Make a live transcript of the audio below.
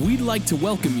we'd like to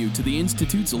welcome you to the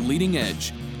Institute's Leading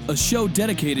Edge, a show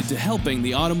dedicated to helping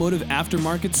the automotive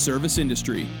aftermarket service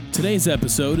industry. Today's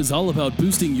episode is all about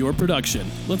boosting your production.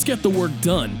 Let's get the work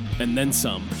done, and then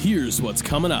some. Here's what's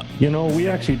coming up. You know, we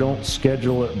actually don't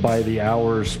schedule it by the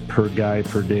hours per guy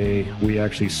per day. We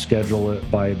actually schedule it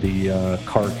by the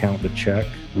car count to check.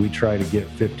 We try to get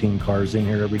 15 cars in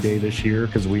here every day this year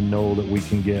because we know that we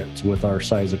can get, with our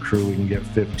size of crew, we can get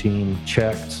 15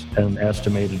 checked and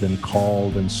estimated and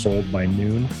called and sold by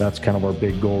noon. That's kind of our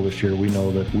big goal this year. We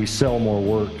know that we sell more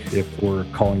work if we're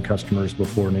calling customers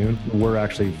before noon. We're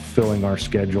actually filling our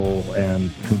schedule and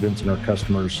convincing our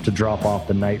customers to drop off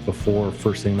the night before,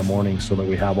 first thing in the morning, so that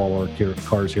we have all our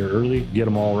cars here early, get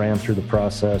them all ran through the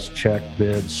process, checked,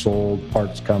 bid, sold,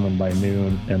 parts coming by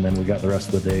noon, and then we got the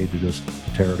rest of the day to just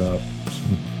tear it up.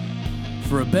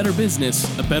 For a better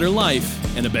business, a better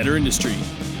life, and a better industry,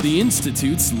 the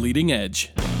Institute's Leading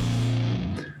Edge.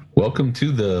 Welcome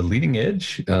to the Leading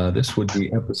Edge. This would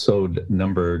be episode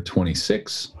number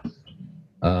 26.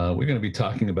 We're going to be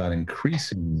talking about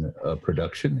increasing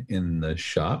production in the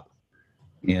shop,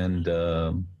 and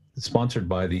it's sponsored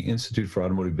by the Institute for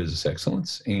Automotive Business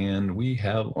Excellence. And we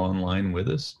have online with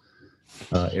us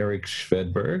Eric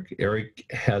Schvedberg. Eric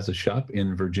has a shop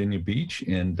in Virginia Beach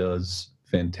and does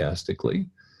fantastically.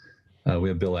 We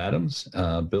have Bill Adams.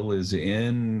 Bill is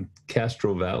in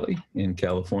Castro Valley in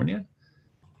California.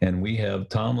 And we have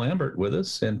Tom Lambert with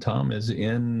us. And Tom is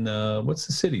in, what's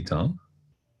the city, Tom?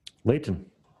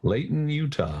 Layton,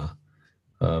 Utah,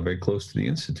 very close to the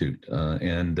Institute.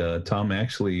 And Tom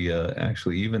actually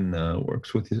even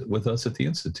works with us at the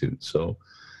Institute. So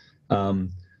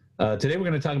today we're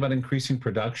going to talk about increasing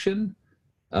production.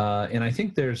 And I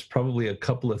think there's probably a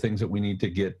couple of things that we need to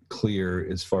get clear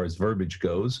as far as verbiage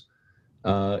goes.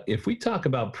 If we talk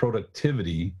about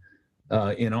productivity,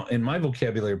 in my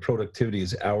vocabulary, productivity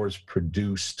is hours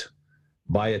produced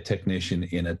by a technician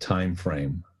in a time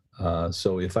frame.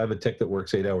 So if I have a tech that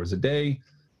works 8 hours a day,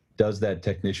 does that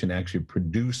technician actually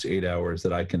produce 8 hours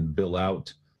that I can bill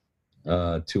out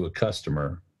to a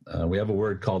customer? We have a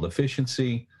word called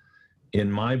efficiency. In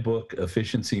my book,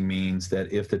 efficiency means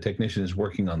that if the technician is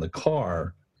working on the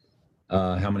car,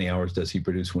 how many hours does he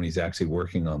produce when he's actually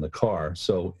working on the car?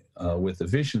 So with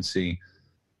efficiency,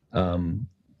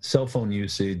 cell phone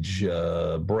usage,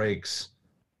 breaks,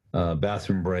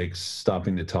 bathroom breaks,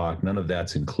 stopping to talk, none of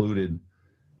that's included.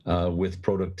 With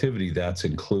productivity, that's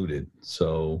included.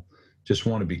 So just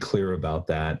want to be clear about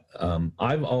that.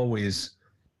 I've always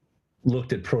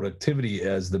looked at productivity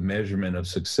as the measurement of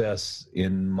success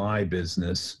in my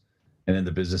business and in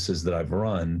the businesses that I've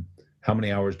run. How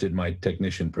many hours did my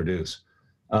technician produce?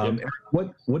 Eric,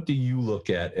 what do you look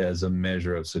at as a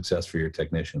measure of success for your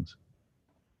technicians?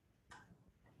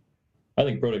 I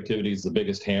think productivity is the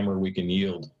biggest hammer we can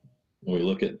yield when we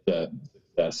look at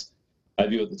success. I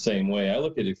view it the same way. I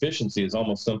look at efficiency as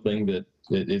almost something that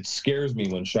it scares me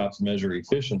when shops measure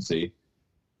efficiency.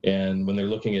 And when they're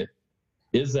looking at,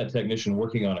 is that technician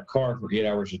working on a car for 8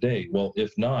 hours a day? Well,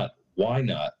 if not, why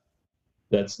not?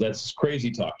 That's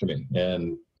crazy talk to me.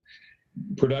 And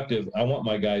productive, I want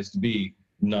my guys to be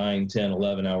 9, 10,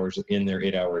 11 hours in their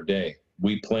 8 hour day.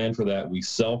 We plan for that. We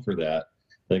sell for that.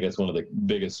 I think that's one of the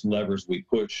biggest levers we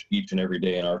push each and every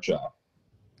day in our shop.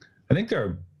 I think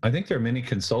there are many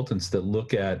consultants that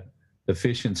look at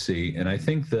efficiency, and I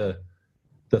think the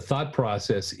thought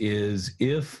process is,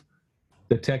 if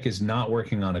the tech is not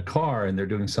working on a car and they're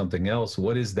doing something else,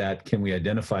 what is that? Can we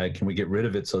identify it? Can we get rid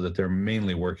of it so that they're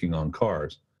mainly working on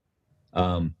cars?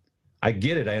 I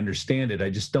get it. I understand it. I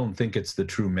just don't think it's the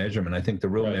true measurement. I think the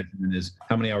real measurement is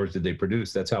how many hours did they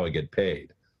produce? That's how I get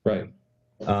paid. Right.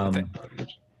 Go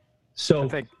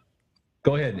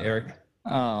ahead, Eric.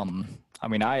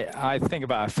 I think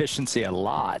about efficiency a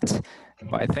lot.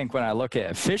 I think when I look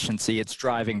at efficiency, it's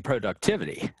driving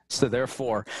productivity. So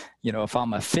therefore, if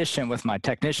I'm efficient with my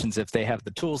technicians, if they have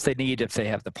the tools they need, if they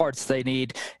have the parts they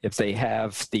need, if they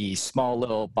have the small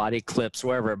little body clips,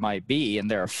 wherever it might be,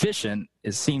 and they're efficient,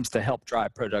 it seems to help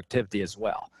drive productivity as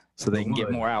well. So they can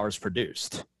get more hours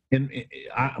produced. And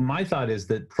my thought is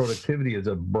that productivity is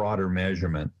a broader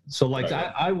measurement. So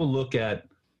I will look at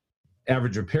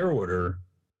average repair order,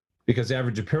 because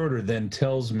average repair order then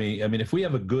tells me, if we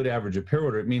have a good average repair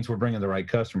order, it means we're bringing the right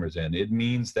customers in. It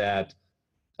means that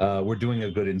we're doing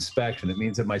a good inspection. It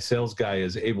means that my sales guy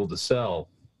is able to sell.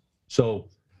 So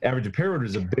average repair order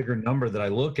is a bigger number that I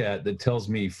look at that tells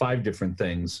me 5 different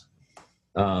things.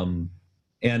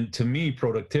 And to me,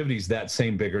 productivity is that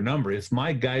same bigger number. If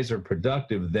my guys are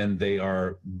productive, then they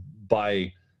are,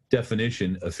 by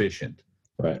definition, efficient.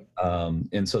 Right.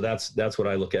 And so that's what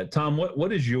I look at. Tom,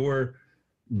 what is your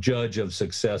judge of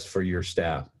success for your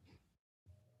staff?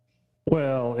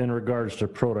 Well, in regards to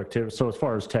productivity, so as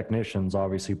far as technicians,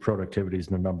 obviously productivity is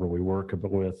the number we work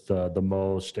with the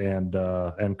most, and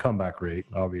comeback rate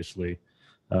obviously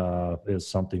is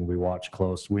something we watch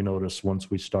close. We notice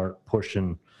once we start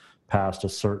pushing past a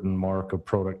certain mark of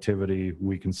productivity,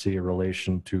 we can see a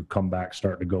relation to comeback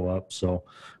start to go up. So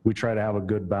we try to have a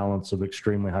good balance of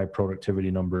extremely high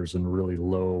productivity numbers and really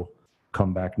low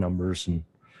comeback numbers, and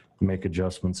make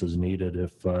adjustments as needed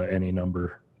if any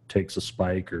number takes a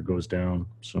spike or goes down.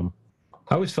 So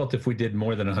I always felt if we did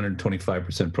more than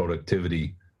 125%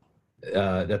 productivity,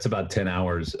 that's about 10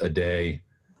 hours a day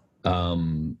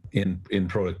in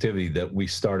productivity, that we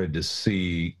started to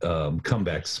see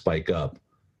comebacks spike up.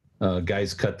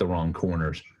 Guys cut the wrong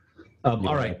corners.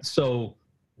 All right, so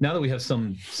now that we have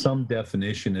some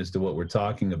definition as to what we're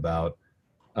talking about,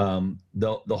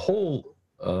 the whole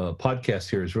podcast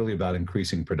here is really about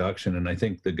increasing production, and I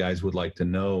think the guys would like to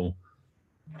know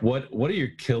what are your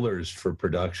killers for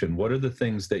production? What are the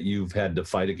things that you've had to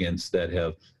fight against that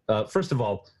have? First of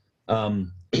all,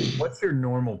 what's your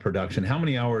normal production? How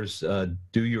many hours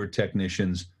do your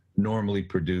technicians normally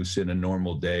produce in a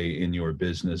normal day in your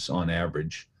business on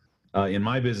average? In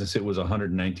my business, it was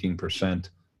 119%,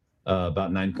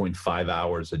 about 9.5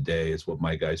 hours a day is what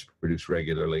my guys produce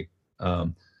regularly.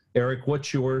 Eric,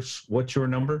 what's your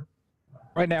number?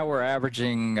 Right now we're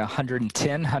averaging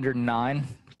 110,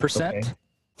 109%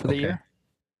 for the year.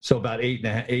 So about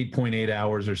 8.8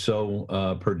 hours or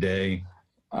so per day.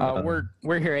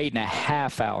 We're here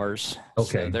 8.5 hours.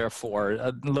 Okay. So therefore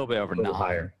a little bit over 9.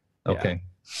 Higher. Okay.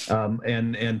 Yeah.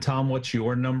 And Tom, what's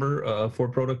your number for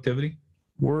productivity?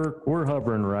 We're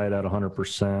hovering right at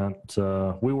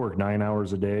 100%. We work 9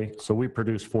 hours a day, so we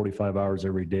produce 45 hours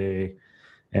every day.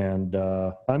 And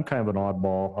I'm kind of an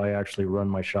oddball. I actually run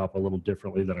my shop a little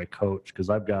differently than I coach,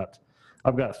 because I've got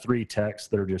 3 techs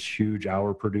that are just huge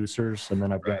hour producers, and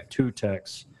then I've got 2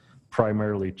 techs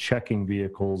primarily checking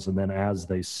vehicles, and then as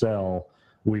they sell,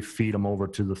 we feed them over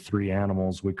to the 3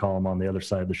 animals. We call them on the other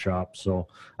side of the shop. So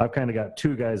I've kind of got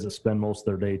 2 guys that spend most of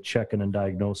their day checking and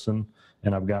diagnosing,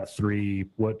 and I've got 3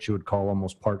 what you would call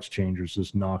almost parts changers,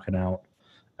 just knocking out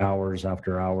hours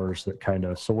after hours. That kind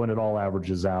of, so when it all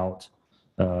averages out,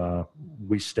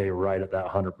 we stay right at that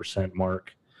 100%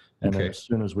 mark. And then as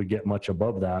soon as we get much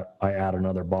above that, I add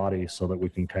another body so that we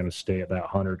can kind of stay at that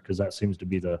 100, because that seems to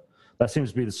be the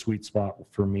sweet spot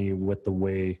for me with the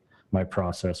way my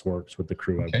process works with the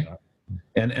crew I've got.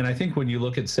 And I think when you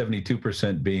look at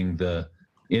 72% being the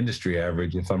industry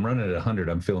average, if I'm running at 100,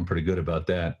 I'm feeling pretty good about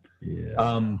that.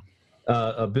 Yeah.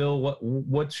 Bill,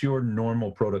 what's your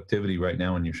normal productivity right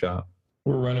now in your shop?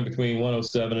 We're running between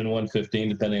 107 and 115,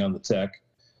 depending on the tech.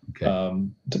 Okay.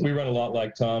 We run a lot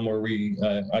like Tom, where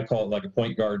I call it like a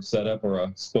point guard setup or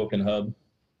a spoken hub,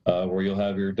 where you'll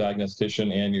have your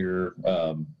diagnostician and your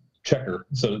checker.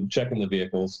 So checking the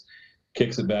vehicles,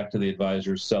 kicks it back to the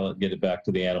advisors, sell it, get it back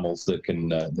to the animals that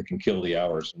can kill the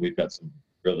hours. We've got some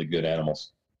really good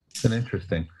animals. It's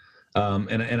interesting.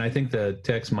 And I think the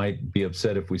techs might be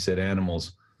upset if we said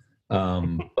animals,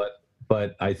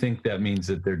 but I think that means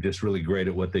that they're just really great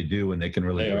at what they do, and they can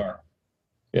really. They are.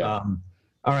 Yeah.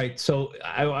 All right, so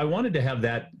I wanted to have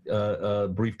that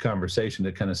brief conversation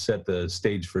to kind of set the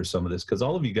stage for some of this, because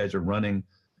all of you guys are running.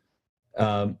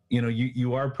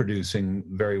 You are producing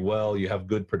very well. You have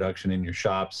good production in your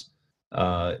shops.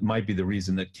 It might be the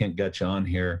reason that Kent got you on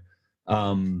here,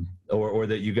 or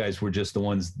that you guys were just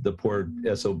the poor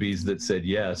SOBs that said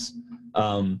yes.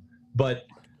 But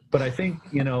I think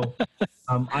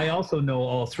I also know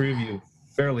all 3 of you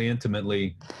fairly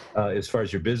intimately as far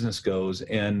as your business goes,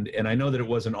 and I know that it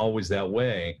wasn't always that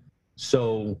way.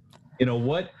 So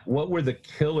what were the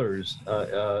killers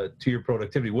to your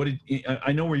productivity?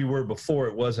 I know where you were before.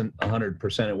 It wasn't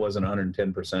 100%. It wasn't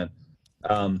 110%.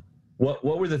 What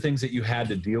were the things that you had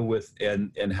to deal with,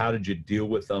 and how did you deal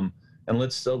with them? And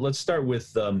let's start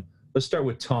with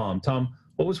Tom. Tom,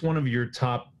 what was one of your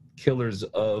top killers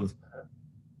of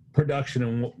production,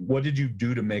 and what did you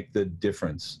do to make the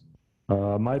difference?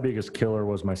 My biggest killer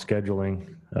was my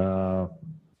scheduling. I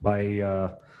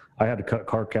had to cut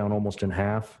car count almost in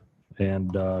half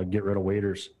and get rid of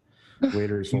waiters.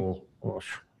 Waiters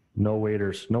no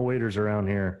waiters around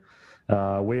here.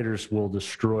 Waiters will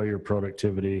destroy your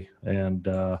productivity, and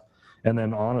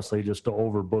then honestly, just to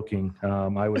overbooking.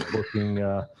 I was booking.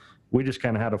 We just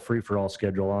kind of had a free-for-all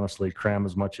schedule. Honestly, cram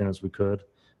as much in as we could.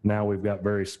 Now we've got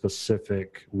very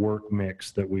specific work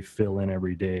mix that we fill in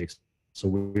every day. So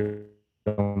we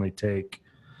only take,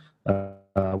 we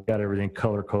got everything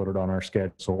color coded on our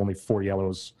schedule. So only 4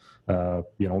 yellows,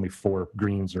 only 4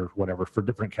 greens or whatever for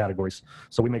different categories.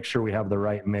 So we make sure we have the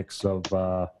right mix of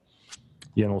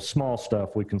small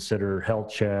stuff we consider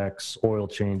health checks, oil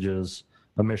changes,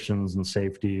 emissions and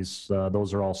safeties.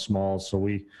 Those are all small. So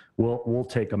we'll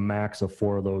take a max of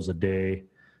 4 of those a day.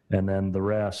 And then the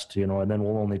rest, and then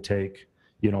we'll only take,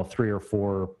 3 or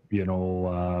 4,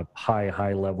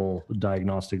 high level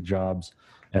diagnostic jobs.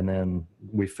 And then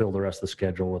we fill the rest of the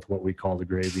schedule with what we call the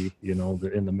gravy,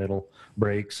 in the middle,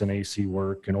 brakes and AC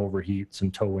work and overheats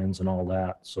and tow-ins and all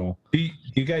that. So do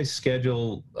you guys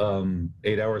schedule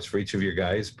 8 hours for each of your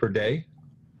guys per day?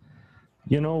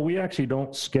 We actually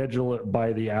don't schedule it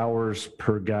by the hours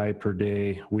per guy per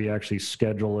day. We actually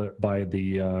schedule it by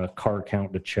the car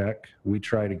count to check. We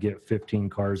try to get 15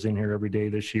 cars in here every day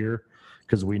this year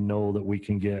because we know that we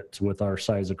can get, with our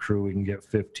size of crew, we can get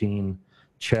 15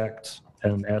 checked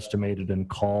and estimated and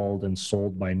called and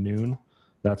sold by noon.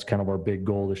 That's kind of our big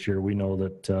goal this year. We know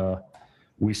that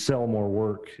we sell more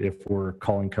work if we're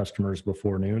calling customers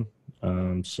before noon.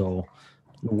 So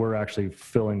we're actually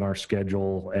filling our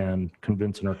schedule and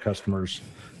convincing our customers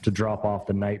to drop off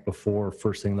the night before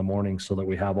first thing in the morning so that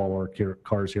we have all our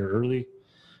cars here early,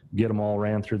 get them all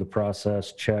ran through the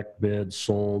process, checked, bid,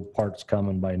 sold, parts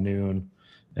coming by noon,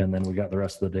 and then we got the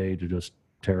rest of the day to just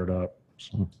tear it up.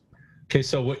 So. Okay,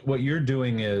 so what you're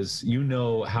doing is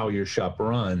how your shop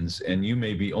runs, and you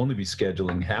may only be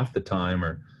scheduling half the time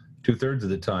or 2/3 of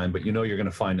the time, but you're going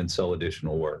to find and sell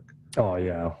additional work. Oh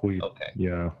yeah,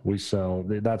 we sell.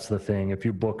 That's the thing. If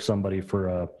you book somebody for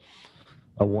a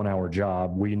 1-hour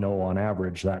job, we know on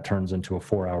average that turns into a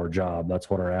 4-hour job. That's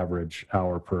what our average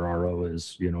hour per RO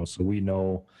is. So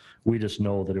we just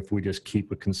know that if we just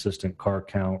keep a consistent car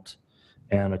count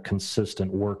and a consistent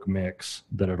work mix,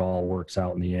 that it all works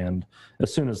out in the end.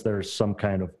 As soon as there's some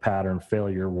kind of pattern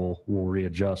failure, we'll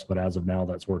readjust. But as of now,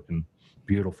 that's working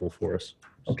beautiful for us.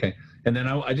 Okay, and then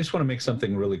I just want to make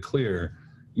something really clear.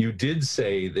 You did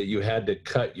say that you had to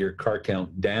cut your car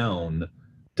count down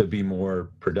to be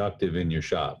more productive in your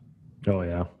shop. Oh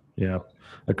yeah.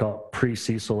 I call it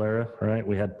pre-Cecil era, right?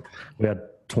 We had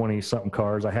 20 something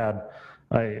cars. I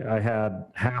had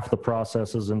half the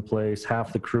processes in place,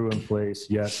 half the crew in place,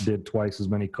 yet did twice as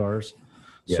many cars.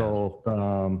 Yeah.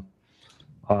 So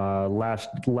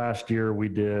last year we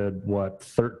did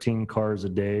 13 cars a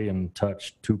day and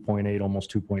touched 2.8,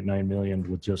 almost 2.9 million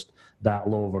with just that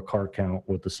low of a car count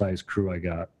with the size crew I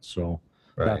got. So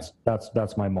right.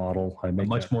 That's my model. I make a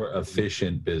much more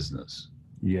efficient business.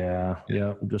 Yeah,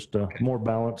 just more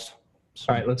balanced. So.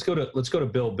 All right, let's go to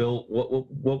Bill. Bill,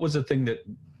 what was the thing that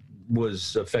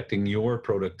was affecting your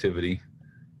productivity?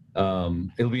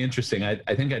 It'll be interesting.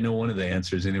 I think I know one of the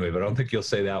answers anyway, but I don't think you'll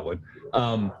say that one.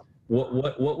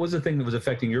 What was the thing that was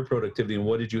affecting your productivity, and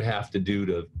what did you have to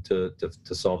do to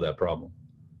solve that problem?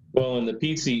 Well, in the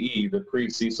PCE, the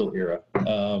pre-Cecil era,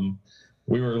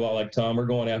 we were a lot like Tom. We're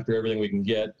going after everything we can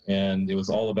get, and it was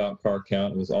all about car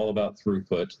count. It was all about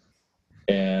throughput.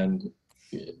 And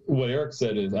what Eric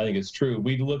said is, I think it's true.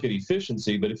 We look at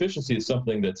efficiency, but efficiency is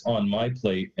something that's on my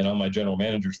plate and on my general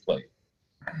manager's plate.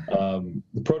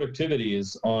 The productivity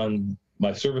is on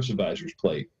my service advisor's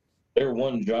plate. Their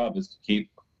one job is to keep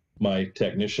my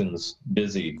technicians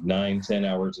busy 9-10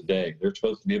 hours a day. They're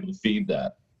supposed to be able to feed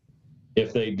that.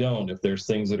 If they don't, if there's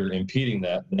things that are impeding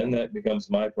that, then that becomes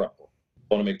my problem.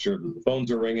 I want to make sure that the phones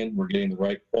are ringing, we're getting the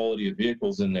right quality of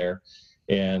vehicles in there.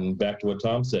 And back to what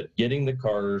Tom said, getting the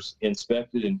cars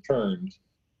inspected and turned,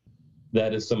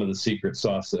 that is some of the secret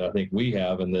sauce that I think we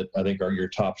have and that I think your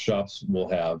top shops will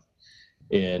have.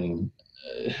 And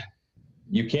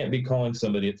you can't be calling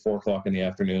somebody at 4:00 in the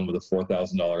afternoon with a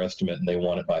 $4,000 estimate and they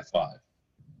want it by 5.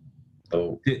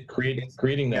 So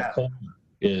creating that culture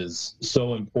is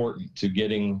so important to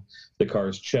getting the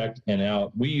cars checked and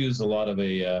out. We use a lot of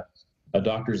a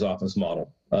doctor's office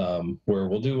model where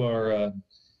we'll do our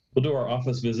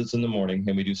office visits in the morning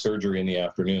and we do surgery in the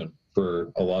afternoon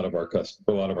for a lot of our shops,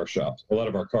 a lot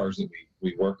of our cars that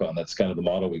we work on. That's kind of the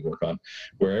model we work on,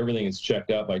 where everything is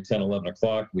checked out by 10, 11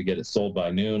 o'clock. We get it sold by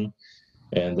noon.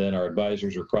 And then our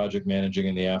advisors are project managing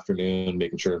in the afternoon,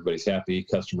 making sure everybody's happy,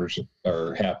 customers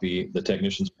are happy, the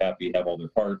technicians are happy, have all their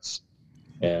parts.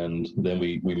 And then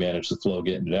we manage the flow,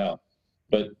 getting it out.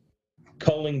 But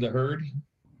culling the herd,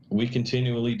 we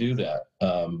continually do that.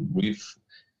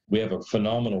 We have a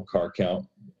phenomenal car count,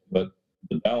 but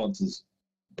the balance is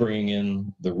bringing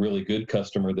in the really good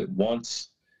customer that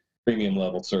wants premium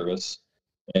level service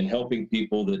and helping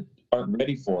people that aren't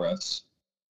ready for us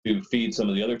to feed some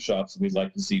of the other shops that we'd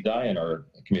like to see die in our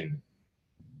community.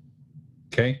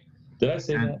 Okay. Did I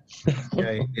say that?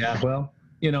 Okay. Yeah. Well,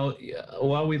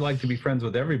 while we'd like to be friends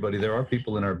with everybody, there are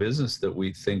people in our business that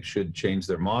we think should change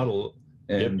their model,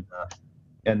 and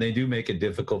and they do make it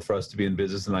difficult for us to be in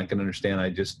business. And I can understand. I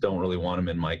just don't really want them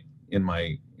in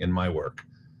my work.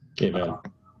 Amen.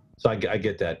 So I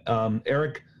get that.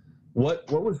 Eric, what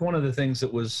was one of the things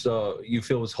that was you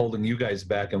feel was holding you guys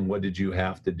back, and what did you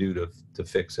have to do to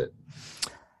fix it?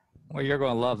 Well, you're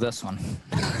going to love this one.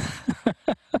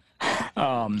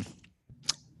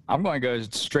 I'm going to go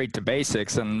straight to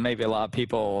basics, and maybe a lot of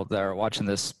people that are watching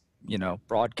this,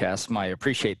 broadcast might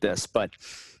appreciate this, but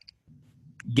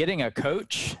getting a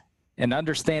coach and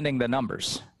understanding the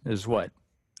numbers is what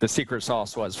the secret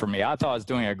sauce was for me. I thought I was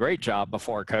doing a great job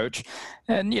before coach,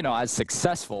 and I was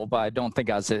successful, but I don't think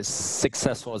I was as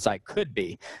successful as I could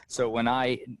be. So when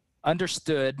I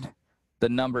understood the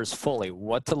numbers fully,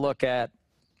 what to look at,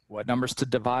 what numbers to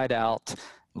divide out,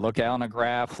 look on a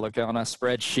graph, look on a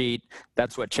spreadsheet,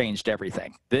 that's what changed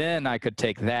everything. Then I could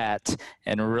take that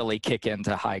and really kick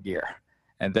into high gear.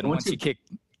 And then once you kick,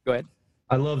 go ahead.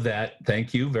 I love that.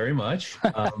 Thank you very much.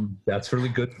 That's really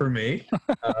good for me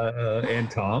and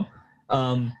Tom.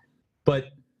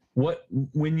 But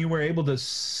when you were able to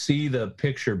see the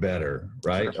picture better,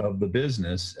 right, sure, of the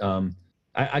business,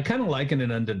 I kind of liken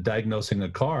it unto diagnosing a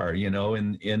car.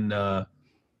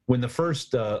 When the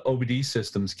first OBD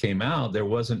systems came out, there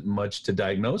wasn't much to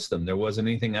diagnose them. There wasn't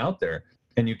anything out there,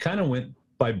 and you kind of went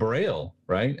by Braille,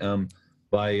 right?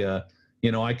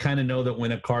 I kind of know that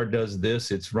when a car does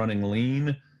this, it's running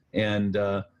lean, and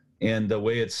the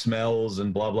way it smells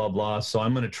and blah blah blah. So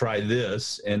I'm going to try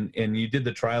this, and you did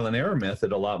the trial and error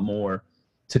method a lot more.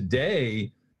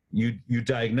 Today, you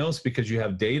diagnose because you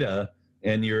have data,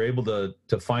 and you're able to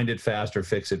find it faster,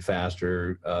 fix it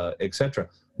faster, etc.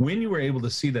 When you were able to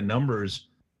see the numbers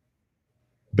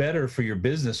better for your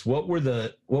business, what were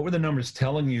the numbers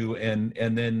telling you, and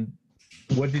then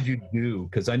what did you do?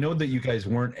 Because I know that you guys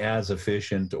weren't as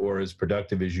efficient or as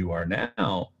productive as you are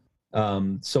now.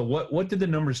 So what did the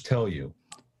numbers tell you?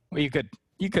 Well,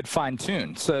 you could fine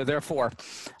tune. So therefore,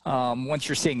 once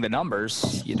you're seeing the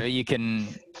numbers, you can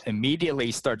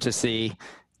immediately start to see,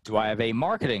 do I have a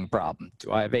marketing problem?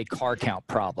 Do I have a car count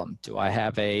problem? Do I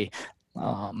have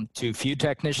too few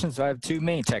technicians? Do I have too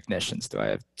many technicians? Do I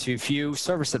have too few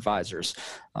service advisors?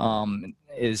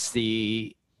 Is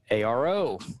the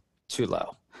ARO too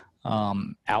low?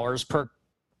 Hours per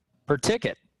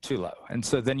ticket too low? And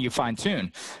so then you fine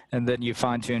tune, and then you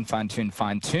fine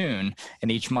tune,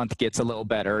 and each month gets a little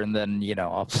better. And then, you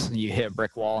hit a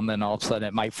brick wall, and then all of a sudden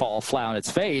it might fall flat on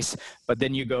its face, but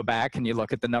then you go back and you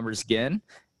look at the numbers again,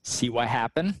 see what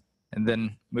happened, and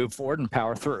then move forward and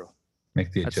power through.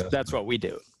 Make the adjustment. That's what we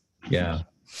do. Yeah.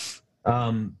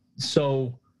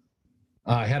 So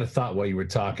I had a thought while you were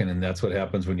talking, and that's what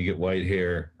happens when you get white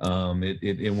hair.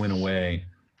 It went away.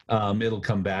 It'll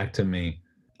come back to me.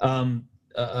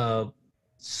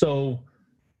 So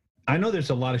I know there's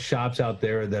a lot of shops out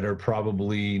there that are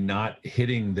probably not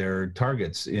hitting their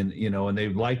targets and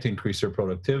they'd like to increase their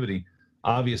productivity.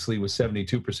 Obviously, with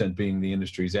 72% being the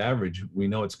industry's average, we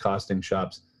know it's costing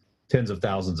shops tens of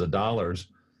thousands of dollars.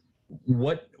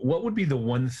 What would be the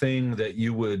one thing that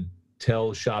you would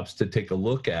tell shops to take a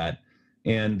look at,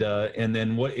 and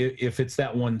then what if it's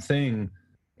that one thing,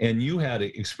 and you had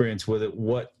experience with it?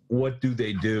 What do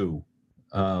they do?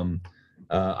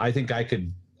 I think I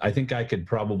could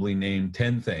probably name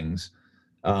 10 things.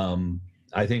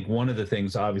 I think one of the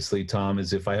things, obviously, Tom,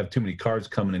 is if I have too many cars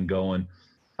coming and going,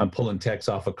 I'm pulling techs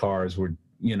off of cars. We're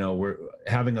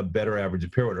having a better average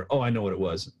repair order. Oh, I know what it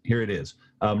was. Here it is.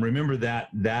 Remember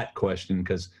that question,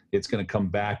 because it's going to come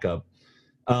back up.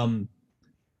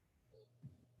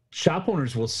 Shop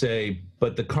owners will say,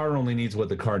 but the car only needs what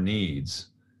the car needs.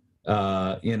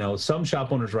 Some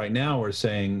shop owners right now are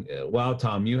saying, wow,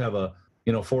 Tom, you have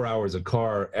 4 hours a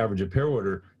car average repair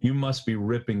order. You must be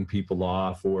ripping people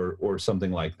off or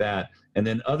something like that. And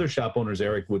then other shop owners,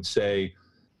 Eric, would say,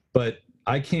 but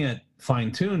I can't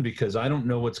fine tune because I don't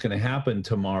know what's going to happen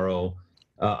tomorrow.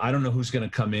 I don't know who's going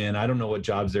to come in. I don't know what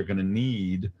jobs they're going to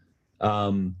need.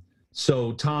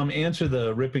 So Tom, answer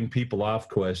the ripping people off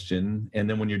question. And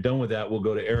then when you're done with that, we'll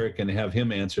go to Eric and have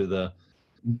him answer the,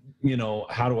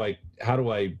 how do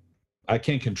I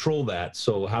can't control that.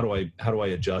 So how do I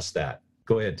adjust that?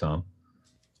 Go ahead, Tom.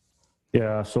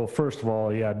 Yeah. So first of all,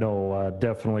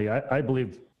 definitely. I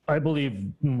believe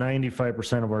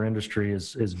 95% of our industry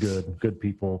is good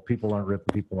people. People aren't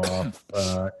ripping people off.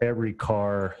 Every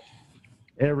car,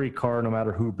 no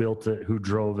matter who built it, who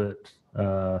drove it,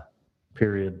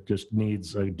 period, just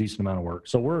needs a decent amount of work.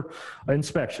 So we're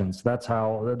inspections. That's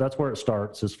where it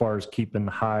starts as far as keeping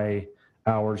high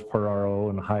hours per RO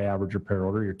and high average repair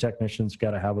order. Your technicians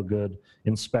got to have a good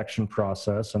inspection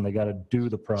process, and they got to do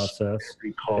the process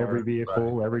every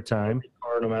vehicle, every time,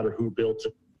 no matter who built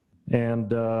it.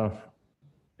 And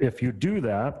if you do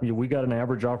that, we got an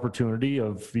average opportunity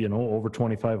of, over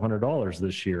 $2,500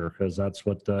 this year, because that's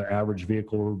what the average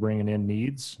vehicle we're bringing in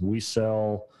needs. We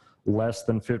sell less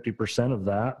than 50% of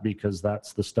that because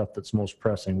that's the stuff that's most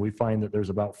pressing. We find that there's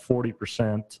about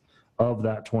 40% of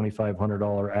that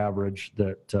 $2,500 average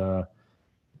that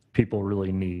people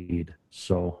really need.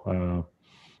 So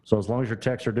as long as your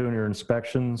techs are doing your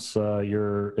inspections,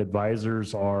 your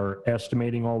advisors are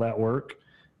estimating all that work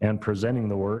and presenting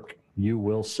the work, you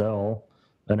will sell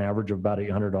an average of about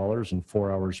 $800 in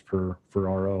 4 hours per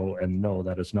RO. And no,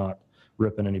 that is not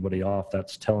ripping anybody off.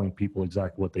 That's telling people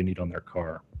exactly what they need on their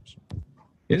car. So.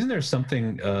 Isn't there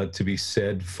something to be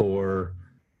said for,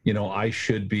 I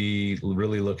should be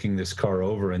really looking this car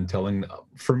over and telling,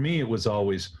 for me, it was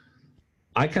always,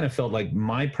 I kind of felt like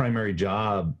my primary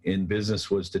job in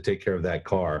business was to take care of that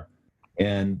car.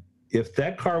 And if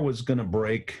that car was going to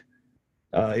break,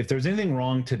 if there's anything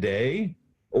wrong today,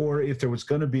 or if there was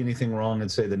going to be anything wrong in,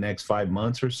 say, the next 5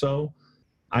 months or so,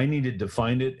 I needed to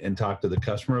find it and talk to the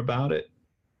customer about it,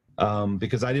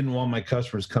 because I didn't want my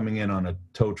customers coming in on a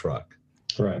tow truck.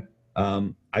 Right.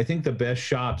 I think the best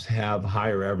shops have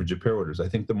higher average repair orders. I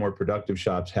think the more productive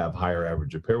shops have higher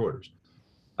average repair orders.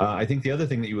 I think the other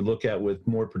thing that you would look at with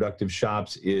more productive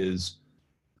shops is,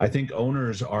 I think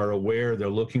owners are aware, they're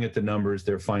looking at the numbers,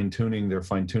 they're fine-tuning.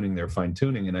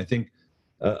 And I think,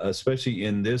 especially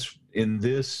in this,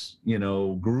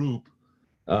 group,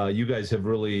 you guys have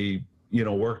really,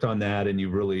 worked on that, and you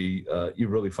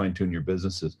really fine-tune your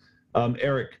businesses.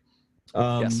 Eric,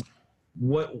 Yes.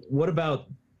 What about,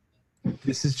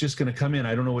 this is just going to come in,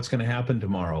 I don't know what's going to happen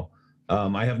tomorrow.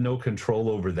 I have no control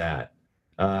over that.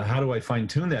 How do I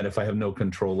fine-tune that if I have no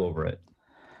control over it?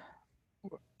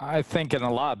 I think in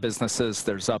a lot of businesses,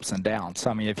 there's ups and downs.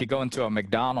 I mean, if you go into a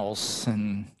McDonald's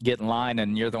and get in line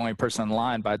and you're the only person in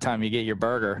line, by the time you get your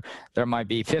burger, there might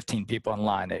be 15 people in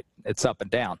line. It's up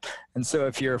and down. And so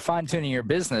if you're fine-tuning your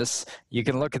business, you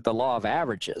can look at the law of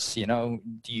averages.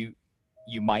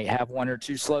 You might have 1 or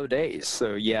 2 slow days.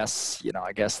 So yes,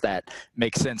 I guess that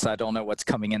makes sense. I don't know what's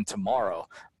coming in tomorrow.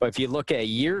 But if you look at a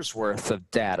year's worth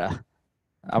of data,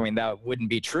 I mean, that wouldn't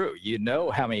be true.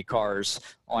 How many cars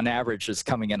on average is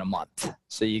coming in a month.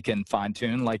 So you can fine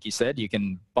tune, like you said, you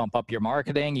can bump up your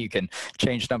marketing, you can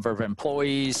change number of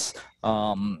employees.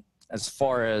 As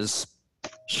far as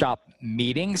shop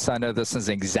meetings, I know this is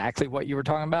exactly what you were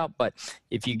talking about, but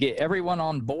if you get everyone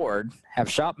on board, have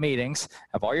shop meetings,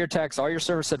 have all your techs, all your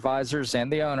service advisors,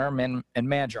 and the owner and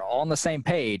manager all on the same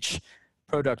page,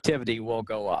 productivity will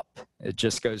go up. It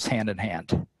just goes hand in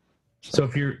hand. So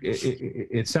if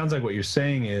it sounds like what you're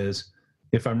saying is,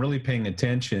 if I'm really paying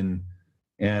attention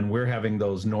and we're having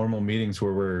those normal meetings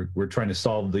where we're trying to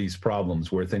solve these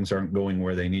problems, where things aren't going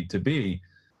where they need to be,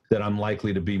 that I'm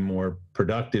likely to be more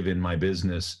productive in my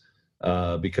business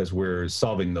because we're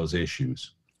solving those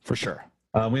issues. For sure.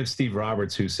 We have Steve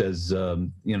Roberts, who says,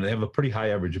 they have a pretty high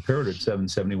average repair order at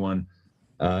 771.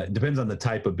 It depends on the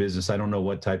type of business. I don't know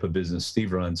what type of business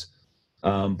Steve runs.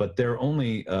 But they're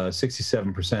only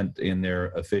 67% in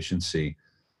their efficiency.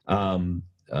 4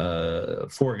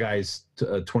 guys,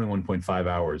 21.5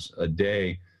 hours a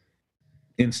day,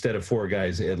 instead of 4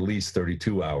 guys at least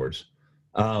 32 hours.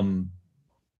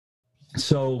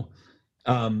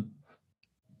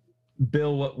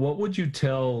 Bill, what would you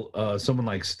tell someone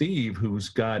like Steve, who's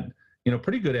got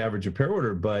pretty good average repair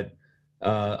order, but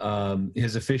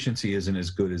his efficiency isn't as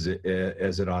good as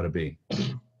it ought to be?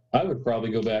 I would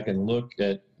probably go back and look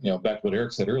at, back to what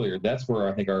Eric said earlier. That's where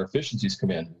I think our efficiencies come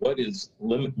in. What is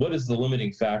the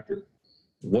limiting factor?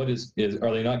 Are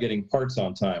they not getting parts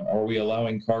on time? Are we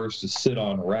allowing cars to sit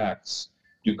on racks?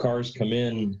 Do cars come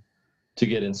in to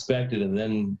get inspected and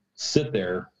then sit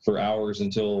there for hours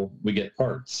until we get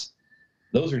parts?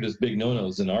 Those are just big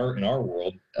no-nos in our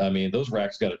world. I mean, those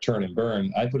racks got to turn and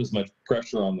burn. I put as much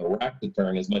pressure on the rack to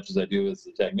turn as much as I do as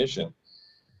the technician,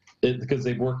 because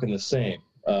they work in the same.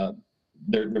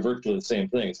 They're virtually the same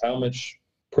things. How much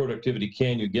productivity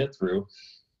can you get through?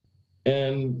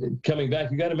 And coming back,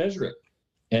 you got to measure it.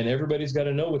 And everybody's got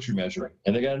to know what you're measuring,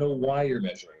 and they got to know why you're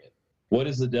measuring it. What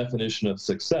is the definition of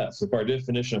success? If our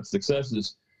definition of success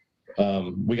is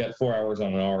we got 4 hours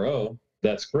on an RO,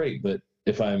 that's great. But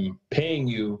if I'm paying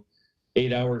you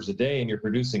 8 hours a day and you're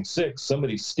producing 6,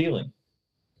 somebody's stealing.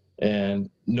 And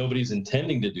nobody's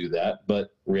intending to do that, but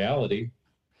reality,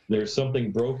 there's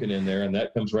something broken in there, and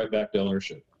that comes right back to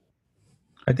ownership.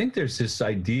 I think there's this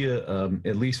idea,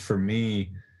 at least for me,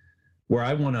 where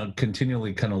I want to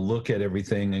continually kind of look at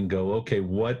everything and go, okay,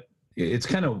 it's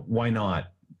kind of, why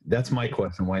not? That's my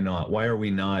question. Why not? Why are we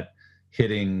not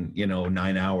hitting,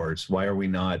 9 hours? Why are we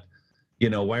not,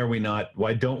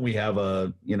 why don't we have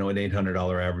an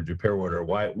 $800 average repair order?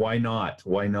 Why not?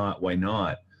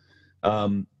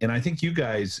 And I think you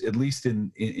guys, at least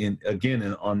on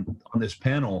this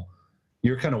panel,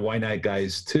 you're kind of why not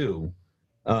guys too.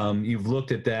 You've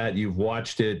looked at that, you've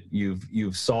watched it,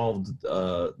 you've solved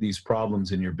these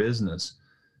problems in your business.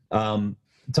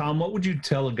 Tom, what would you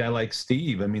tell a guy like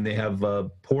Steve? I mean, they have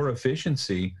poor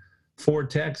efficiency, 4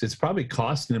 techs. It's probably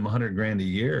costing him $100,000 a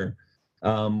year.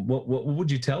 What would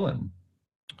you tell him?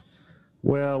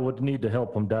 Well, would need to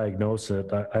help them diagnose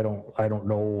it. I don't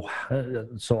know.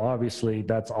 So obviously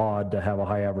that's odd to have a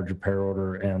high average repair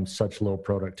order and such low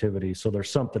productivity. So there's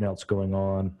something else going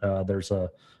on. There's a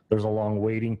long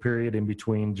waiting period in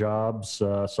between jobs.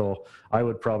 So I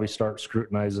would probably start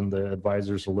scrutinizing the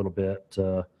advisors a little bit.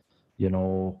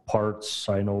 Parts,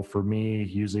 I know for me,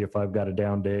 usually if I've got a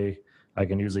down day, I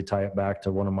can usually tie it back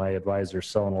to one of my advisors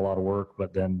selling a lot of work,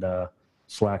 but then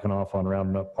slacking off on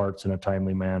rounding up parts in a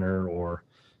timely manner or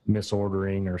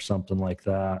misordering or something like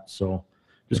that. So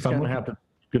just gonna have to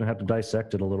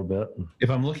dissect it a little bit. If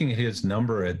I'm looking at his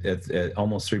number at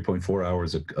almost 3.4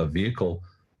 hours a vehicle,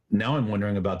 now I'm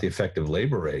wondering about the effective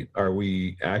labor rate. Are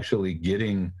we actually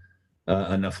getting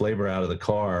enough labor out of the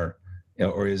car,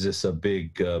 or is this a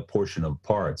big portion of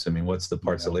parts? I mean, what's the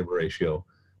parts to labor ratio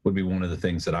would be one of the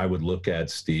things that I would look at,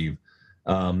 Steve.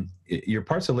 Your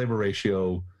parts to labor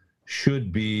ratio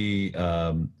should be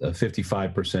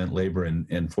 55% labor and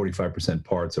 45%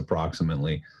 parts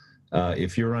approximately.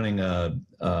 If you're running a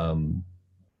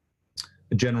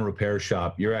general repair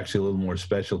shop, you're actually a little more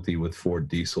specialty with Ford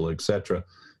diesel, etc.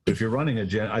 But if you're running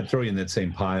I'd throw you in that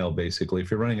same pile basically. If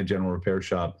you're running a general repair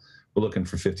shop, we're looking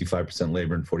for 55%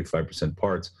 labor and 45%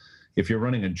 parts. If you're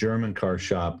running a German car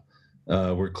shop,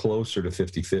 we're closer to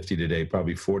 50-50 today,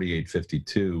 probably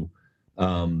 48-52.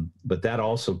 But that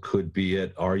also could be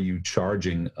it. Are you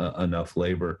charging enough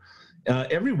labor?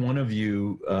 Every one of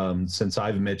you, since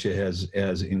I've met you,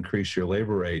 has increased your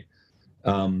labor rate.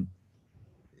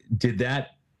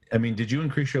 Did you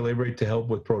increase your labor rate to help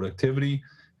with productivity?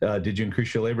 Did you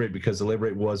increase your labor rate because the labor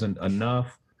rate wasn't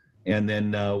enough? And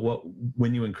then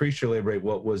when you increased your labor rate,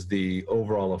 what was the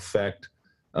overall effect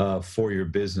for your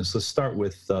business? Let's start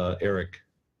with Eric.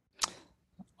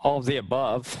 All of the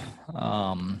above.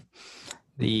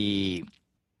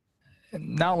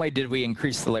 Not only did we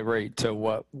increase the labor rate to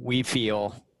what we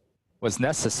feel was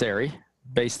necessary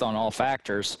based on all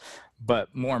factors, but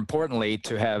more importantly,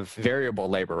 to have variable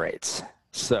labor rates.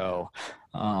 So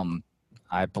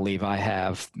I believe I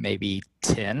have maybe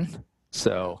 10.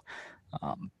 So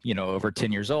over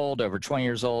 10 years old, over 20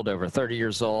 years old, over 30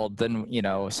 years old. Then,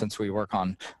 since we work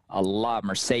on a lot of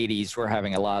Mercedes, we're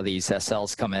having a lot of these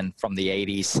SLs come in from the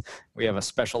 80s. We have a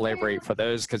special labor rate for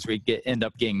those because we end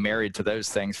up getting married to those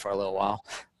things for a little while.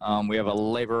 We have a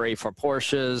labor rate for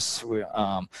Porsches.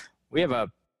 We have a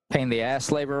pain in the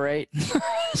ass labor rate.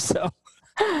 So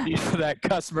for that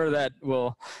customer that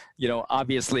will,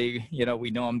 obviously,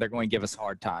 we know them, they're going to give us a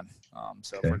hard time.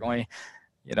 So if we're going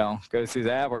go through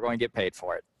that, we're going to get paid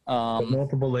for it.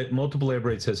 Multiple labor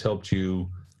rates has helped you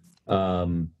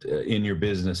in your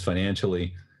business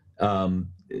financially, and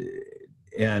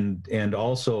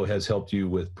also has helped you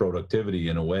with productivity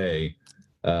in a way.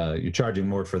 You're charging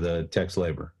more for the tech's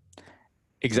labor.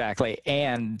 Exactly.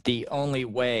 And the only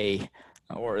way,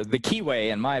 or the key way,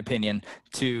 in my opinion,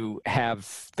 to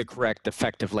have the correct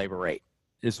effective labor rate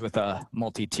is with a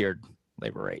multi-tiered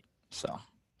labor rate. So,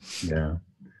 yeah.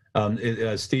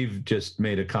 Steve just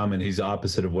made a comment. He's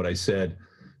opposite of what I said.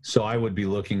 So I would be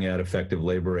looking at effective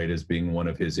labor rate as being one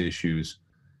of his issues.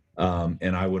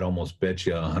 And I would almost bet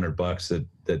you $100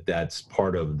 that's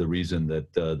part of the reason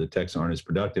that the techs aren't as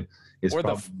productive. It's or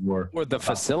the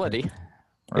facility,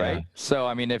 right? Yeah. So,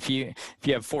 I mean, if you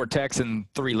have 4 techs and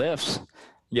 3 lifts,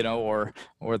 or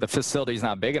the facility's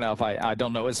not big enough, I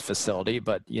don't know his facility,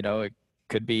 but, it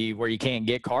could be where you can't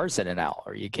get cars in and out,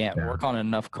 or you can't work on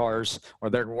enough cars, or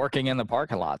they're working in the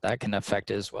parking lot. That can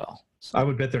affect it as well. So. I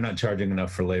would bet they're not charging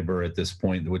enough for labor at this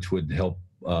point, which would help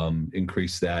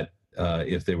increase that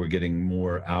if they were getting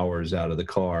more hours out of the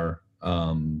car.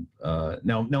 Now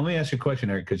let me ask you a question,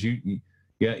 Eric, because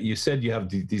you said you have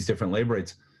these different labor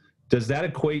rates. Does that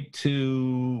equate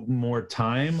to more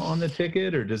time on the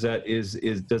ticket, or does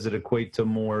it equate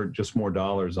to just more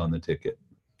dollars on the ticket?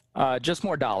 Just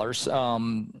more dollars.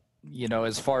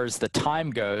 As far as the time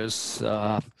goes,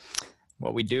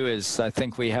 what we do is I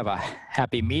think we have a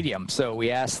happy medium. So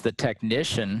we ask the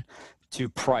technician to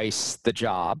price the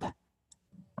job,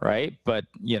 right? But,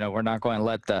 we're not going to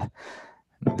let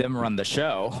them run the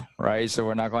show, right? So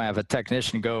we're not going to have a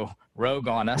technician go rogue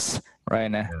on us, right?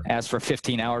 And ask for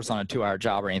 15 hours on a 2-hour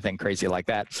job or anything crazy like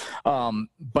that.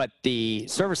 But the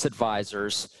service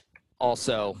advisors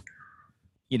also,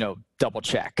 double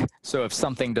check. So if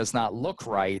something does not look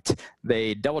right,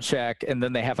 they double check, and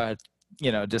then they have a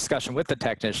discussion with the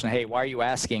technician. Hey, why are you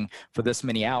asking for this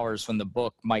many hours when the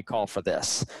book might call for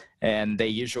this? And they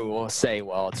usually will say,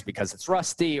 well, it's because it's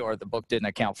rusty, or the book didn't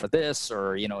account for this,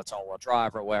 or it's all-wheel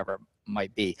drive, or whatever it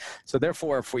might be. So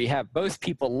therefore, if we have both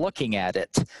people looking at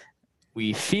it,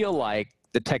 we feel like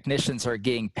the technicians are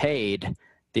getting paid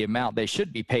the amount they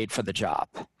should be paid for the job.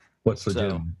 What's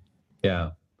legitimate?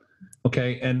 Yeah.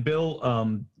 Okay. And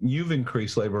Bill, you've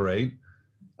increased labor rate.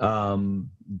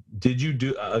 Did you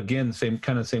do, again, same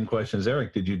question as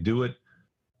Eric, did you do it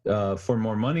for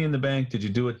more money in the bank? Did you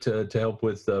do it to help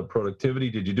with productivity?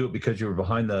 Did you do it because you were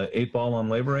behind the 8 ball on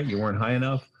labor rate? You weren't high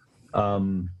enough?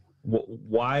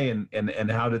 Why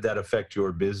and how did that affect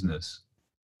your business?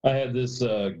 I had this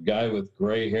guy with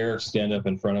gray hair stand up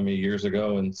in front of me years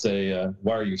ago and say,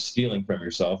 why are you stealing from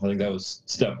yourself? I think that was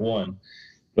step one.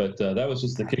 But that was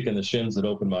just the kick in the shins that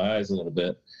opened my eyes a little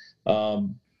bit.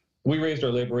 We raised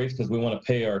our labor rates because we want to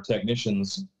pay our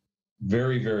technicians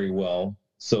very, very well.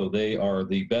 So they are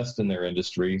the best in their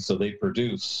industry. So they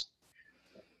produce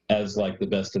as like the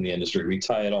best in the industry. We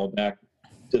tie it all back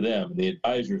to them. The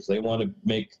advisors, they want to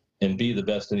make and be the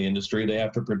best in the industry. They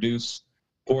have to produce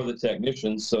for the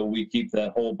technicians. So we keep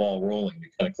that whole ball rolling to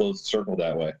kind of close the circle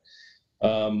that way.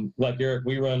 Like Eric,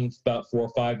 we run about 4 or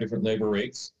 5 different labor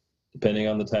rates, depending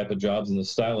on the type of jobs and the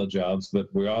style of jobs, but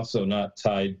we're also not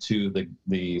tied to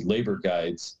the labor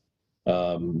guides.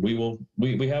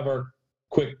 We have our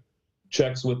quick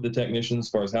checks with the technician as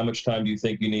far as how much time do you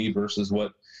think you need versus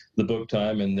what the book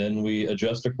time, and then we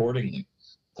adjust accordingly.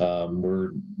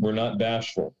 We're not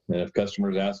bashful, and if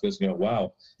customers ask us,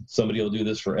 wow, somebody will do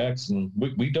this for X, and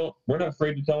we're not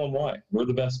afraid to tell them why. We're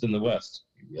the best in the West.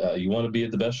 You want to be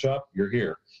at the best shop, you're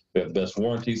here. We have the best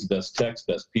warranties, the best techs,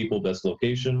 best people, best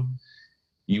location.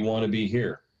 You want to be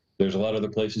here. There's a lot of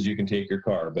other places you can take your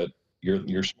car, but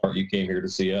you're smart. You came here to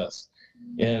see us.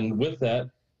 And with that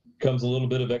comes a little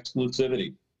bit of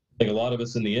exclusivity. I think a lot of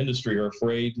us in the industry are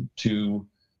afraid to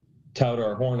tout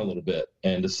our horn a little bit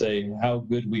and to say how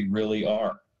good we really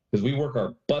are, because we work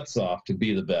our butts off to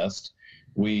be the best.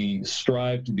 We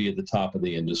strive to be at the top of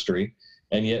the industry,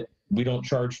 and yet we don't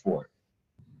charge for it.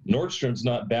 Nordstrom's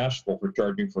not bashful for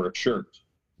charging for a shirt.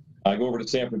 I go over to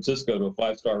San Francisco to a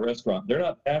 5-star restaurant. They're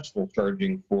not bashful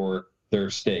charging for their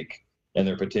steak and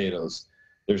their potatoes.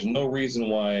 There's no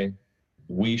reason why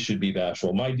we should be bashful.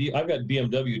 I've got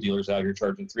BMW dealers out here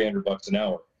charging $300 an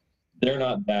hour. They're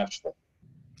not bashful.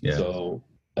 Yeah. So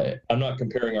I'm not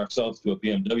comparing ourselves to a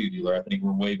BMW dealer. I think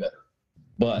we're way better.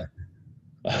 But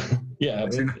yeah,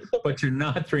 but you're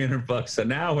not $300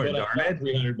 an hour, darn it.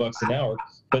 $300 an hour.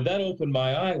 But that opened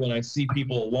my eye when I see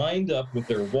people lined up with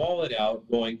their wallet out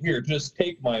going, here, just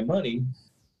take my money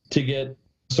to get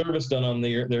service done on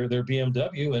their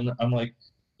BMW. And I'm like,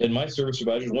 and my service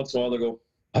advisors, once in a while, they go,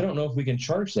 I don't know if we can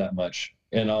charge that much.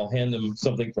 And I'll hand them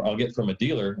something I'll get from a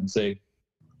dealer and say,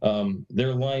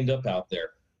 they're lined up out there,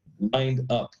 lined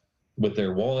up with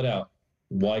their wallet out.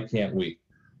 Why can't we?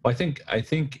 I think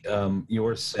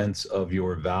your sense of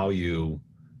your value,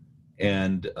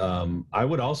 and I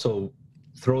would also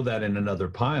throw that in another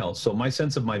pile. So my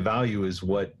sense of my value is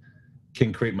what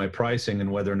can create my pricing and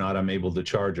whether or not I'm able to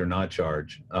charge or not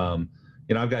charge.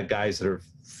 I've got guys that are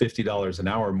 $50 an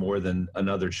hour more than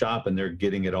another shop, and they're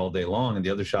getting it all day long, and the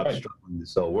other shop's struggling to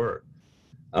sell work.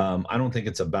 I don't think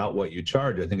it's about what you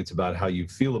charge. I think it's about how you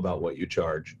feel about what you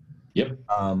charge. Yep.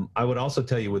 I would also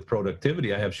tell you with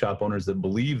productivity, I have shop owners that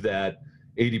believe that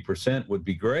 80% would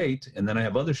be great. And then I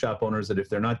have other shop owners that if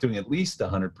they're not doing at least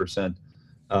 100%,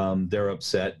 they're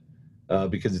upset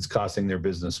because it's costing their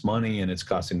business money and it's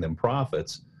costing them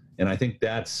profits. And I think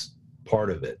that's part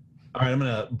of it. All right, I'm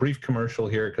going to brief commercial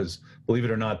here because believe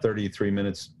it or not, 33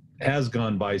 minutes has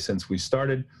gone by since we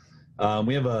started.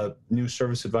 We have a new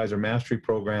Service Advisor Mastery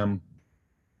program.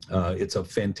 It's a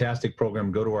fantastic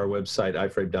program. Go to our website,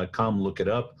 ifrabe.com, look it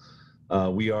up.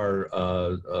 We are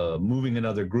moving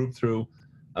another group through.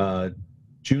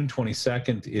 June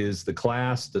 22nd is the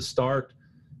class to start.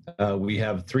 We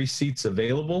have 3 seats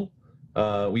available.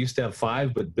 We used to have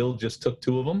 5, but Bill just took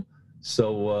 2 of them.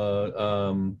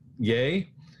 So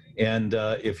yay. And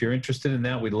if you're interested in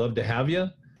that, we'd love to have you.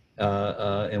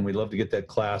 And we'd love to get that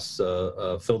class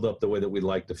filled up the way that we'd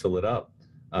like to fill it up.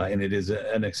 And it is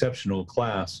an exceptional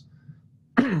class.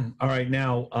 All right,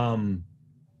 now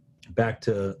back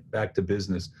to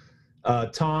business.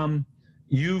 Tom,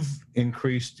 you've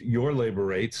increased your labor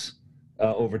rates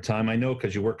over time. I know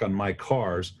because you work on my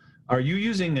cars. Are you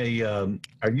using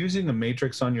a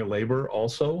matrix on your labor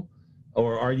also,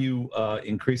 or are you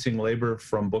increasing labor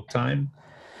from book time?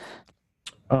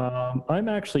 I'm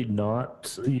actually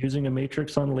not using a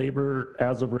matrix on labor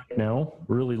as of right now,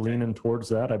 really leaning towards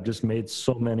that. I've just made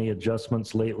so many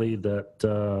adjustments lately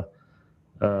that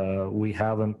we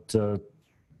haven't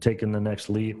taken the next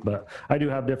leap. But I do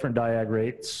have different diag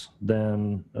rates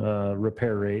than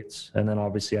repair rates. And then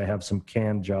obviously I have some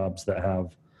can jobs that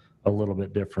have a little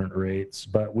bit different rates.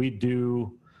 But we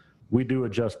do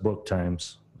adjust book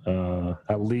times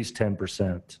at least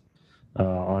 10%.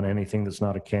 On anything that's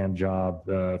not a canned job.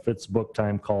 If it's book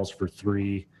time calls for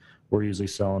 3, we're usually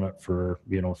selling it for,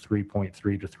 3.3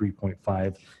 to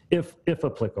 3.5, if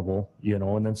applicable,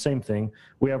 and then same thing,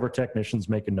 we have our technicians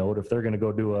make a note if they're going to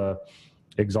go do a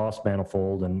exhaust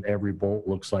manifold and every bolt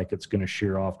looks like it's going to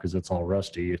shear off because it's all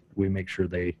rusty, we make sure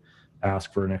they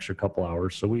ask for an extra couple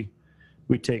hours. So we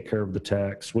take care of the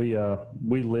techs. We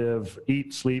live,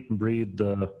 eat, sleep, and breathe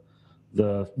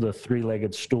the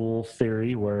three-legged stool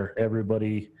theory, where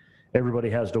everybody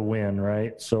has to win,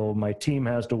 right? So my team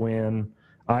has to win,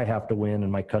 I have to win,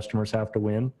 and my customers have to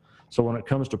win. So when it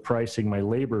comes to pricing my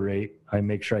labor rate, I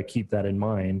make sure I keep that in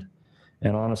mind.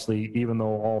 And honestly, even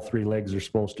though all 3 legs are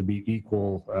supposed to be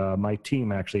equal, my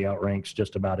team actually outranks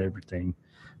just about everything.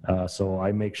 So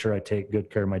I make sure I take good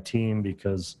care of my team,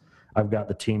 because I've got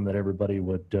the team that everybody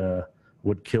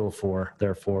would kill for.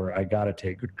 Therefore, I got to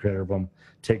take good care of them,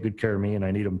 take good care of me, and I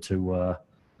need them to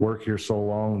work here so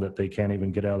long that they can't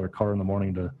even get out of their car in the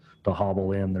morning to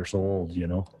hobble in. They're so old,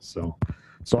 So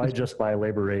I adjust my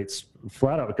labor rates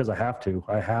flat out because I have to.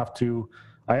 I have to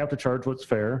charge what's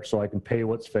fair, so I can pay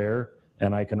what's fair,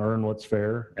 and I can earn what's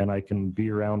fair, and I can be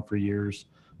around for years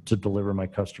to deliver my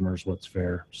customers what's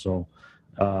fair. So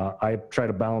I try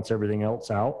to balance everything else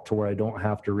out to where I don't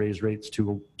have to raise rates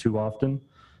too often.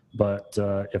 But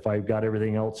if I've got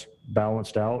everything else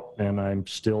balanced out and I'm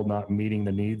still not meeting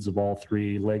the needs of all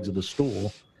 3 legs of the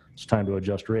stool, it's time to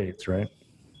adjust rates, right?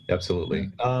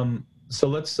 Absolutely. So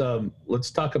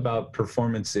let's talk about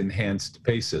performance enhanced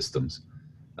pay systems.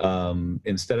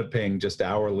 Instead of paying just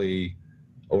hourly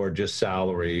or just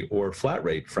salary or flat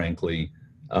rate, frankly,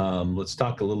 let's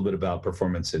talk a little bit about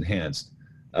performance enhanced.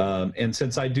 And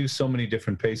since I do so many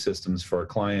different pay systems for our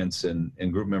clients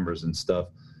and group members and stuff,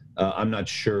 I'm not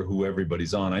sure who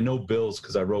everybody's on. I know Bill's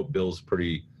because I wrote Bill's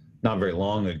not very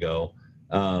long ago,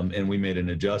 and we made an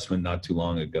adjustment not too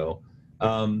long ago.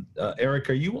 Eric,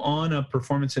 are you on a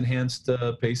performance enhanced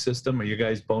pay system? Are you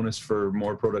guys bonus for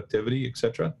more productivity, et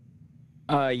cetera?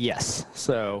 Yes.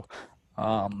 So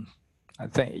I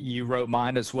think you wrote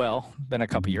mine as well. Been a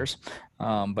couple years,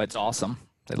 but it's awesome.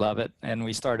 They love it. And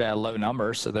we start at a low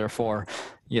number, so therefore,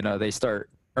 they start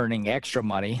earning extra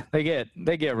money. They get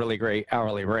a really great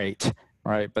hourly rate,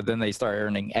 right? But then they start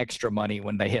earning extra money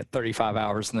when they hit 35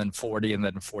 hours and then 40 and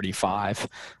then 45.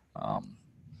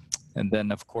 And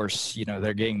then of course,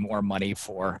 they're getting more money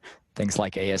for things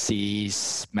like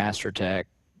ASEs, MasterTech,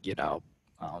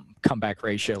 comeback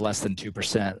ratio less than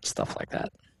 2%, stuff like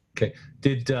that. Okay. Do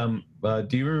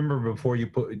you remember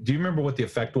do you remember what the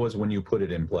effect was when you put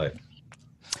it in play?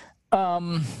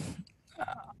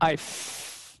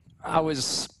 I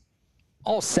was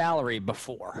all salary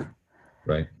before.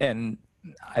 Right. And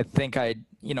I think and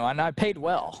I paid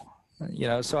well,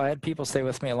 so I had people stay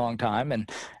with me a long time.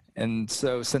 And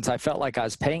so since I felt like I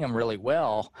was paying them really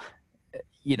well,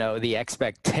 the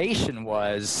expectation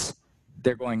was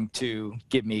they're going to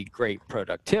give me great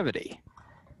productivity.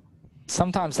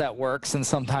 Sometimes that works and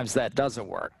sometimes that doesn't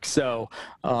work. So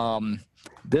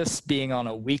this being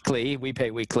on we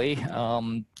pay weekly,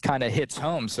 kind of hits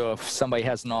home. So if somebody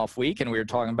has an off week and we were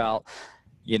talking about,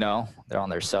 they're on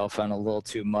their cell phone a little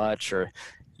too much, or,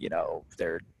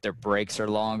 their breaks are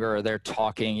longer, or they're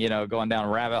talking, going down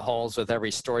rabbit holes with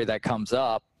every story that comes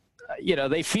up,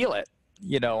 they feel it,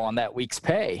 on that week's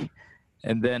pay.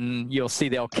 And then you'll see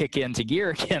they'll kick into gear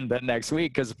again the next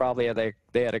week because probably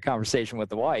they had a conversation with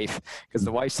the wife because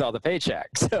the wife saw the paycheck.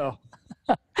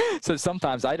 So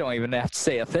sometimes I don't even have to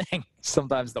say a thing.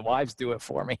 Sometimes the wives do it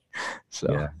for me.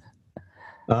 So,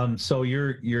 yeah. So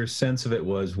your sense of it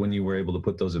was when you were able to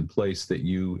put those in place that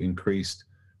you increased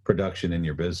production in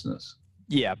your business.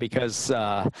 Yeah, because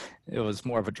it was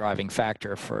more of a driving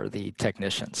factor for the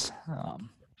technicians.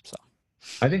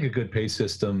 I think a good pay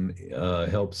system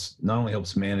not only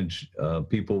helps manage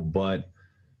people, but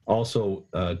also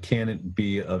can it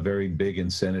be a very big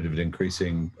incentive in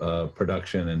increasing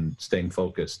production and staying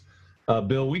focused.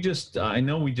 Bill, we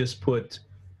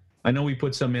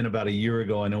put some in about a year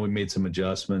ago. I know we made some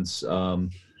adjustments.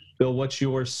 Bill, what's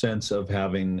your sense of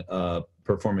having a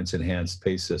performance enhanced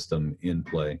pay system in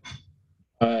play?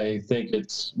 I think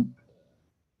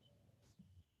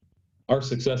our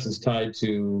success is tied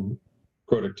to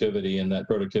productivity, and that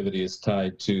productivity is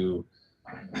tied to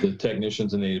the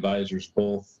technicians and the advisors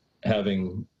both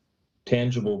having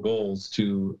tangible goals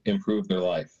to improve their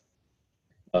life.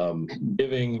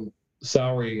 Giving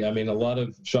salary, I mean, a lot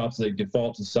of shops, they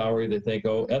default to salary. They think,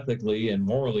 oh, ethically and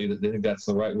morally, that they think that's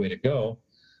the right way to go.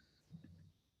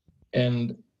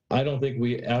 And I don't think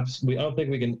we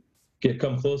can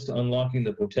come close to unlocking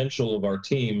the potential of our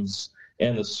teams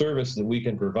and the service that we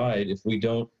can provide if we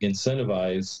don't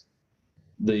incentivize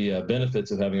the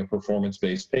benefits of having a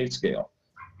performance-based pay scale.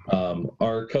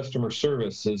 Our customer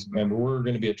service is, and we're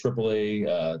going to be a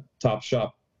AAA top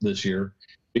shop this year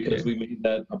because we made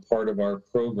that a part of our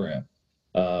program.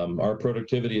 Our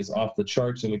productivity is off the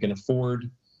charts, and we can afford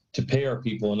to pay our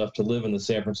people enough to live in the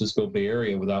San Francisco Bay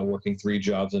Area without working 3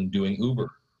 jobs and doing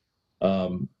Uber.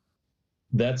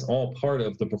 That's all part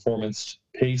of the performance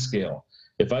pay scale.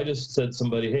 If I just said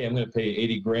somebody, hey, I'm going to pay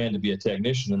 80 grand to be a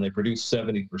technician, and they produce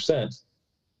 70%,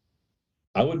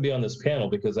 I wouldn't be on this panel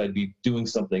because I'd be doing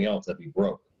something else. I'd be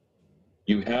broke.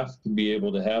 You have to be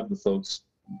able to have the folks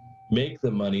make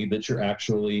the money that you're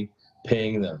actually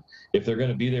paying them. If they're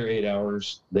going to be there 8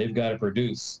 hours, they've got to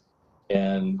produce.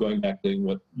 And going back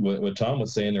to what Tom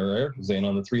was saying, or Eric was saying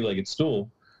on the 3-legged stool,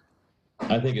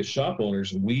 I think as shop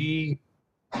owners, we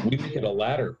make it a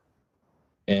ladder,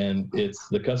 and it's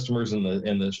the customers in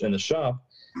the shop,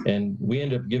 and we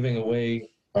end up giving away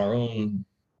our own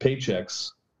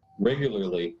paychecks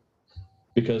regularly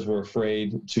because we're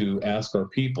afraid to ask our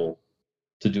people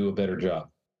to do a better job.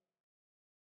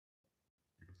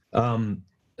 Tom,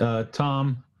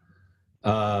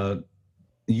 I'm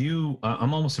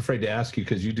almost afraid to ask you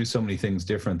because you do so many things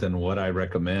different than what I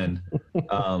recommend.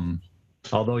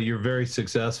 Although you're very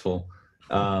successful,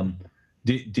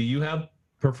 do you have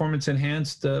performance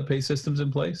enhanced pay systems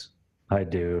in place? I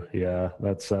do. Yeah,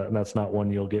 that's not one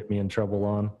you'll get me in trouble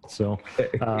on. So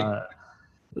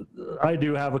I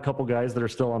do have a couple guys that are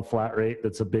still on flat rate.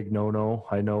 That's a big no-no.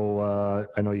 I know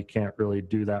you can't really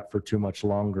do that for too much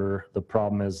longer. The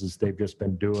problem is they've just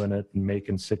been doing it and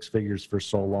making 6 figures for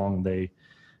so long. They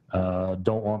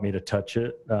don't want me to touch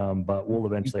it, but we'll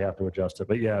eventually have to adjust it.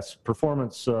 But yes,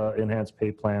 performance enhanced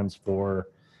pay plans for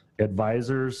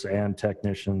advisors and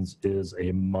technicians is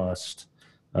a must.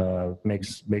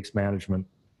 Makes management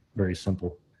very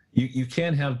simple. You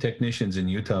can't have technicians in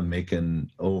Utah making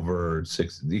over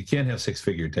 6. You can't have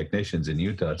 6-figure technicians in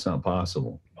Utah. It's not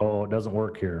possible. Oh, it doesn't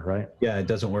work here, right? Yeah, it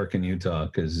doesn't work in Utah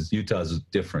because Utah's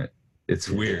different. It's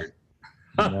weird.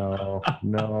 No,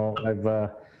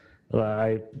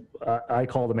 I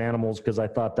call them animals because I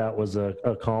thought that was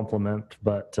a compliment,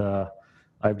 but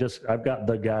I've got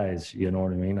the guys, you know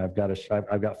what I mean? I've got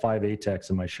 5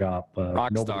 ATECs in my shop.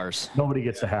 Rock stars. Nobody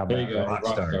gets to have There that. you go. Right? Rock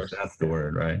stars. That's the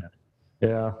word, right?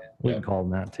 Yeah, we can call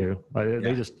them that too.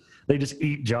 They just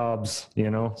eat jobs, you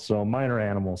know. So mine are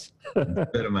animals.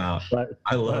 Spit them out. But,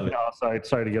 I love it. No,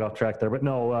 sorry to get off track there, but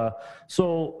no.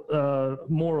 So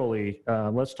morally,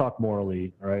 let's talk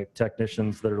morally, all right?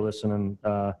 Technicians that are listening,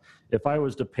 if I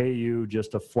was to pay you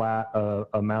just a flat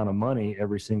amount of money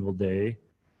every single day,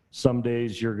 some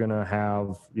days you're going to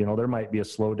have, you know, there might be a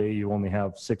slow day. You only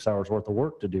have 6 hours worth of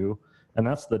work to do, and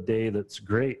that's the day that's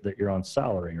great that you're on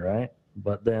salary, right?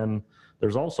 But then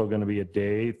there's also going to be a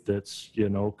day that's, you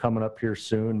know, coming up here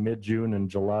soon, mid-June and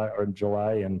July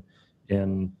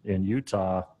in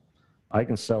Utah. I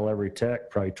can sell every tech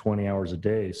probably 20 hours a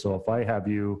day. So if I have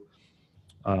you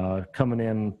coming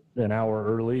in an hour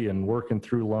early and working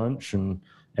through lunch and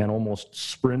almost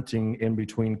sprinting in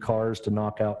between cars to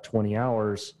knock out 20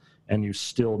 hours, and you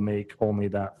still make only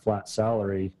that flat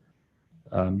salary,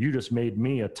 you just made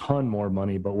me a ton more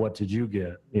money, but what did you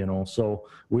get? You know, so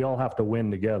we all have to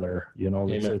win together. You know,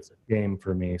 it's a game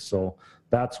for me. So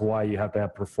that's why you have to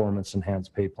have performance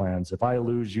enhanced pay plans. If I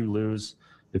lose, you lose.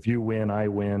 If you win, I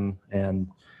win. And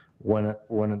when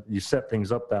you set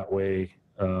things up that way,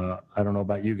 I don't know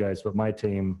about you guys, but my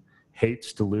team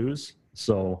hates to lose.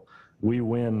 So we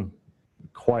win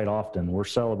quite often. We're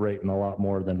celebrating a lot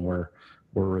more than we're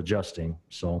adjusting.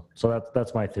 So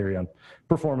that's my theory on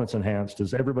performance enhanced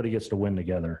is everybody gets to win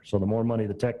together. So the more money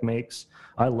the tech makes,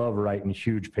 I love writing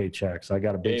huge paychecks. I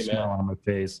got a big smile on my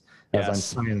face as I'm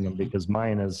signing them because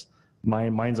mine's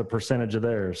a percentage of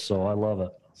theirs. So I love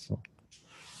it. So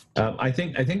I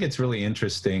think it's really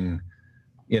interesting,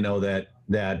 you know, that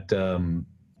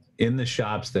in the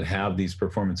shops that have these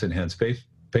performance enhanced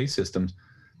pay systems,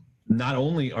 not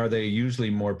only are they usually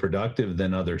more productive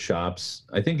than other shops,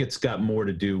 I think it's got more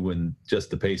to do with just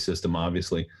the pay system,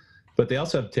 obviously, but they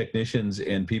also have technicians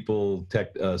and people,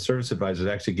 service advisors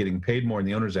actually getting paid more, and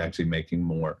the owner's actually making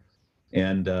more.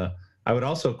 And I would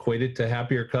also equate it to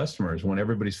happier customers. When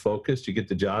everybody's focused, you get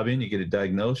the job in, you get it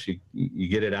diagnosed, you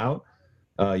get it out,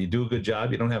 you do a good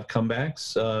job, you don't have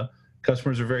comebacks.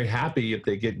 Customers are very happy if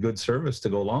they get good service to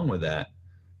go along with that.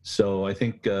 So I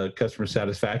think customer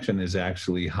satisfaction is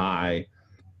actually high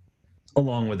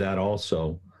along with that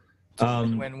also.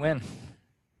 Win-win.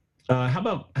 How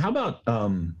about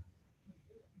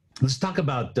let's talk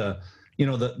about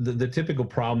the typical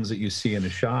problems that you see in a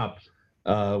shop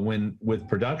with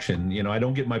production. I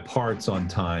don't get my parts on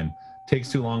time.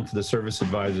 Takes too long for the service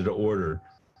advisor to order.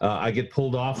 I get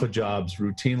pulled off of jobs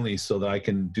routinely so that I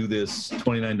can do this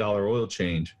 $29 oil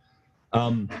change.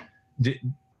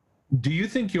 Do you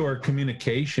think your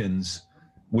communications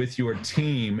with your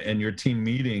team and your team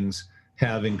meetings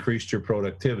have increased your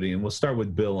productivity? And we'll start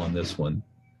with Bill on this one.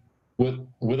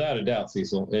 Without a doubt,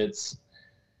 Cecil. It's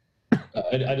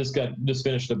I just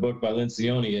finished a book by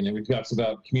Lencioni, and it talks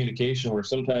about communication, where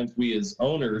sometimes we as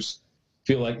owners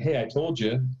feel like, hey, I told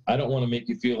you. I don't want to make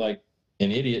you feel like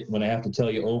an idiot when I have to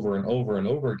tell you over and over and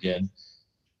over again.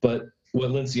 But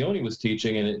what Lencioni was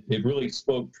teaching, and it really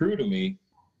spoke true to me,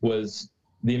 was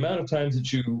the amount of times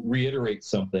that you reiterate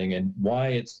something and why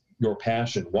it's your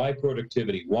passion, why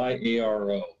productivity, why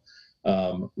ARO,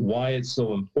 why it's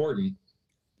so important.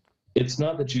 It's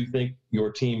not that you think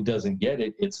your team doesn't get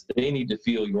it, it's they need to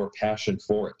feel your passion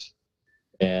for it.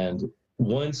 And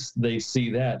once they see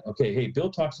that, okay, hey,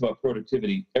 Bill talks about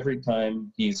productivity every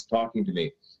time he's talking to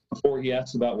me. Before he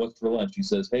asks about what's for lunch, he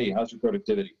says, hey, how's your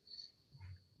productivity?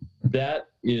 That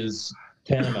is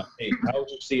tantamount. Hey,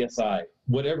 how's your CSI?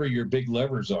 Whatever your big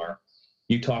levers are,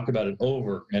 you talk about it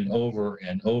over and over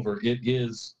and over. It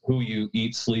is who you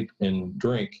eat, sleep, and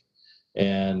drink.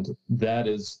 And that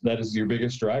is your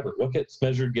biggest driver. What gets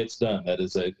measured gets done.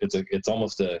 It's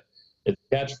almost a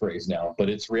catchphrase now, but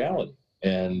it's reality.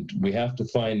 And we have to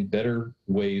find better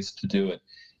ways to do it.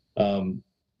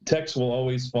 Techs will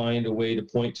always find a way to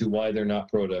point to why they're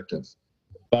not productive.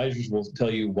 Advisors will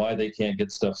tell you why they can't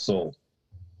get stuff sold.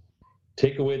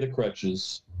 Take away the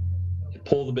crutches,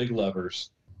 pull the big levers,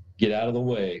 get out of the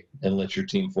way, and let your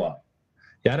team fly.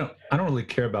 Yeah, I don't really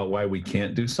care about why we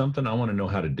can't do something. I want to know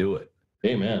how to do it.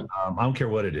 Amen. I don't care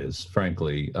what it is,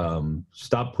 frankly.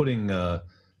 Stop putting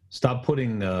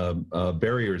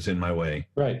barriers in my way.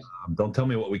 Right. Don't tell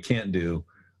me what we can't do.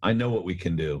 I know what we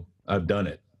can do. I've done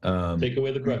it. Take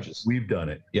away the crutches. We've done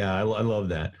it. Yeah, I love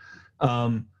that.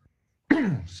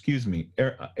 Excuse me,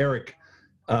 Eric.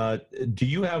 Do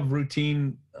you have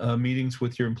routine meetings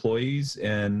with your employees,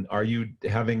 and are you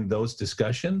having those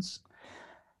discussions?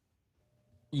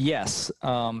 Yes.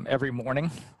 Every morning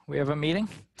we have a meeting.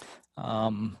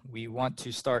 We want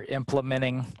to start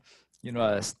implementing,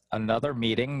 another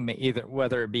meeting, either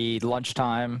whether it be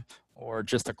lunchtime or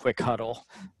just a quick huddle.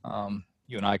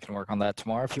 You and I can work on that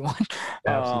tomorrow if you want.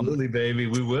 Absolutely, baby.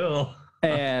 We will.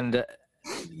 And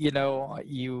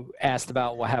you asked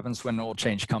about what happens when oil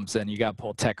change comes in. You got to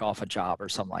pull tech off a job or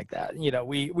something like that.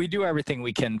 We do everything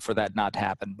we can for that not to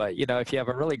happen. But, if you have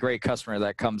a really great customer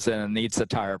that comes in and needs a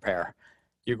tire repair,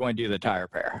 you're going to do the tire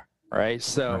repair, right?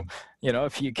 So,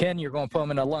 if you can, you're going to put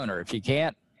them in a loaner. If you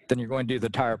can't, then you're going to do the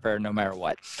tire repair no matter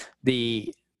what.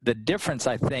 The difference,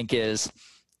 I think, is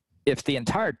if the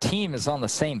entire team is on the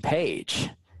same page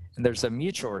and there's a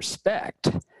mutual respect,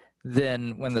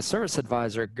 then when the service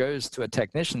advisor goes to a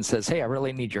technician and says, hey, I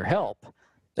really need your help,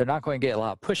 they're not going to get a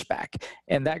lot of pushback.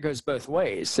 And that goes both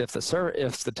ways. If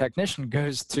the technician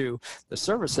goes to the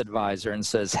service advisor and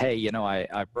says, hey,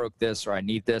 I broke this, or I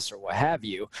need this, or what have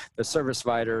you, the service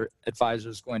advisor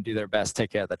is going to do their best to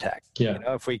take care of the tech. Yeah.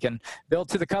 If we can build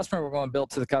to the customer, we're going to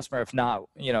build to the customer. If not,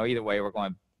 either way, we're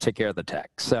going to take care of the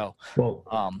tech. So, but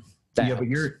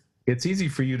it's easy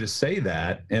for you to say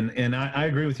that. And I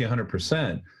agree with you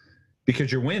 100%.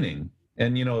 Because you're winning.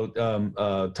 And,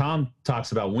 Tom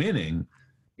talks about winning.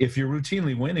 If you're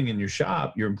routinely winning in your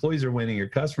shop, your employees are winning, your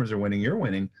customers are winning, you're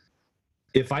winning.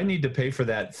 If I need to pay for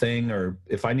that thing, or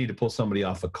if I need to pull somebody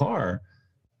off a car,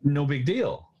 no big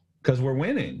deal, because we're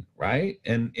winning, right?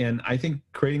 And I think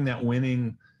creating that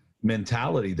winning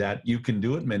mentality, that you can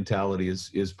do it mentality,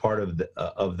 is part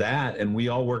of that. And we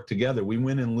all work together. We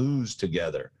win and lose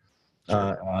together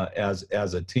as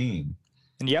a team.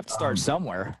 And you have to start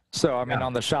somewhere. So,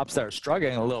 on the shops that are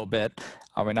struggling a little bit,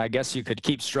 I guess you could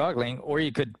keep struggling, or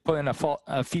you could put in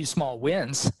a few small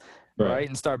wins, right,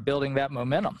 and start building that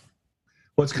momentum.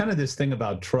 Well, it's kind of this thing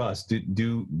about trust.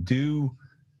 Do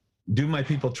my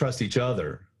people trust each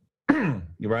other?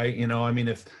 Right?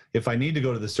 If I need to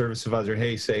go to the service advisor,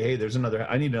 hey,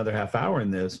 I need another half hour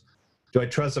in this. Do I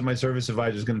trust that my service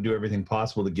advisor is going to do everything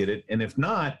possible to get it? And if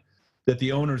not, that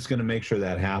the owner is going to make sure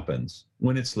that happens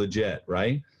when it's legit,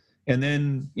 right? And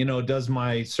then, does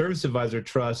my service advisor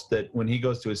trust that when he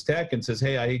goes to his tech and says,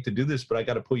 hey, I hate to do this, but I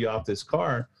got to pull you off this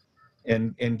car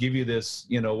and give you this,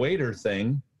 waiter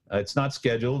thing. It's not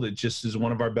scheduled. It just is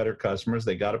one of our better customers.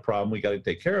 They got a problem. We got to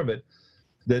take care of it.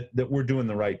 That we're doing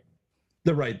the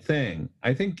right thing.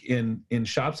 I think in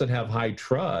shops that have high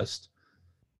trust,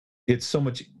 it's so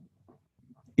much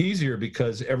easier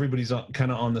because everybody's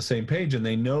kind of on the same page, and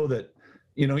they know that,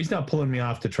 he's not pulling me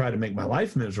off to try to make my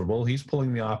life miserable. He's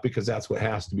pulling me off because that's what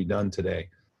has to be done today.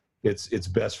 It's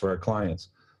best for our clients.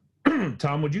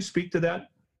 Tom, would you speak to that?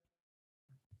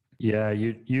 Yeah,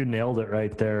 you nailed it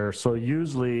right there. So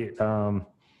usually,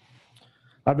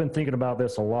 I've been thinking about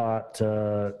this a lot.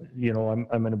 I'm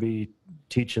going to be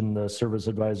teaching the service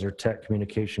advisor tech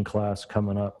communication class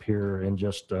coming up here in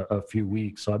just a few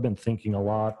weeks. So I've been thinking a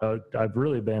lot. I've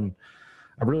really been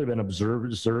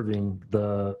observing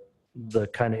the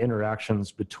kind of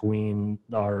interactions between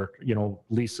our,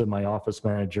 Lisa, my office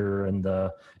manager, and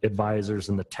the advisors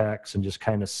and the techs, and just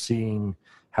kind of seeing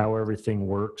how everything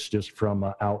works just from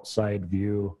an outside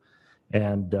view.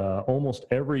 And almost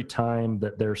every time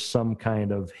that there's some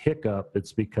kind of hiccup,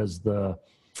 it's because the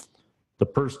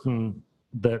person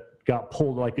that got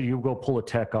pulled, like you go pull a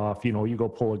tech off, you go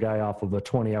pull a guy off of a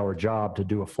 20-hour job to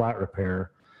do a flat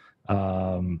repair,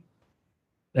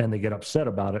 and they get upset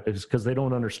about it, is because they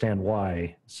don't understand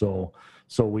why. So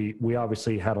we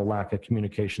obviously had a lack of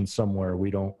communication somewhere.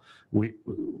 We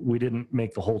didn't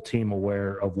make the whole team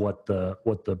aware of what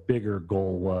the bigger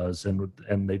goal was, and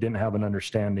they didn't have an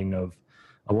understanding of.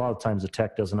 A lot of times the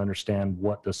tech doesn't understand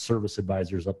what the service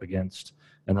advisor is up against,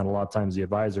 and then a lot of times the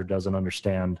advisor doesn't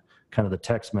understand kind of the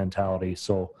tech's mentality.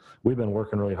 So we've been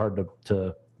working really hard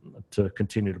to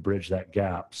continue to bridge that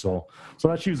gap. So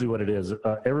that's usually what it is.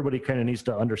 Everybody kind of needs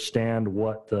to understand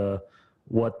what the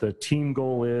team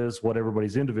goal is, what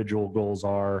everybody's individual goals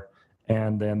are,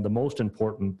 and then the most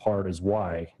important part is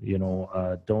why.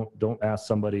 Don't ask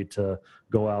somebody to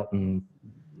go out and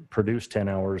produce 10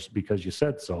 hours because you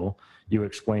said so. You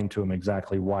explain to them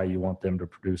exactly why you want them to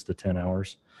produce the 10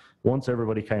 hours. Once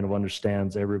everybody kind of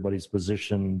understands everybody's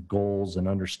position, goals, and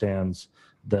understands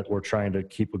that we're trying to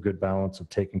keep a good balance of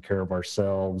taking care of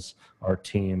ourselves, our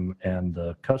team, and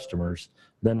the customers,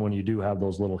 then when you do have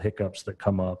those little hiccups that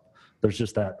come up, there's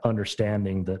just that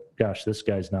understanding that, gosh, this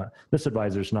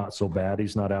advisor's not so bad.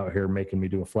 He's not out here making me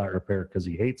do a flat repair because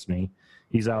he hates me.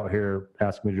 He's out here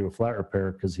asking me to do a flat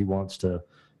repair because he wants to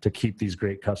keep these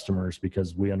great customers,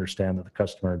 because we understand that the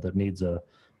customer that needs a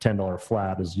 $10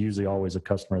 flat is usually always a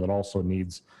customer that also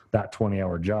needs that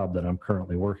 20-hour job that I'm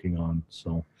currently working on.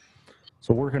 So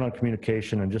working on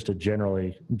communication and just a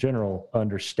general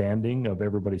understanding of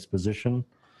everybody's position,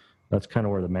 that's kind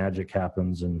of where the magic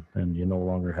happens, and you no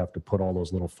longer have to put all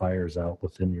those little fires out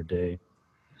within your day.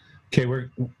 Okay,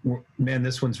 man,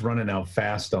 this one's running out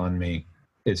fast on me.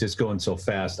 It's just going so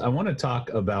fast. I want to talk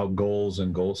about goals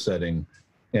and goal setting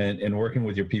and working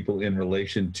with your people in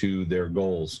relation to their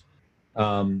goals.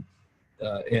 And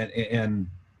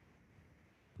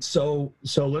so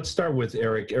let's start with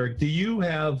Eric. Eric, do you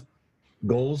have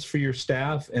goals for your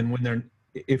staff? And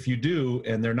if you do,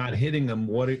 and they're not hitting them,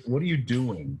 what are you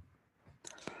doing?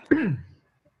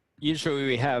 Usually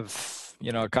we have,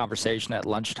 a conversation at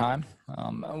lunchtime.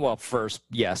 Well, first,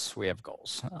 yes, we have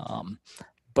goals.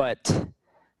 But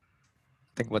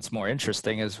I think what's more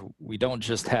interesting is we don't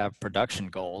just have production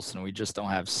goals, and we just don't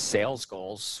have sales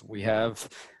goals. We have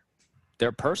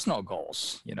their personal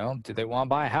goals. Do they want to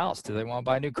buy a house? Do they want to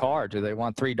buy a new car? Do they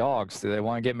want 3 dogs? Do they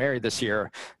want to get married this year?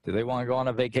 Do they want to go on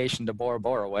a vacation to Bora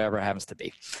Bora, whatever it happens to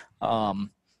be?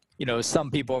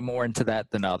 Some people are more into that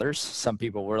than others. Some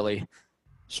people really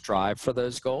strive for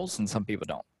those goals, and some people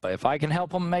don't. But if I can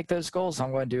help them make those goals,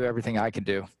 I'm going to do everything I can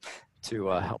do to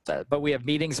help that. But we have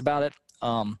meetings about it.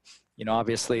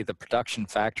 Obviously the production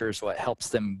factor is what helps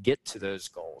them get to those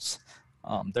goals,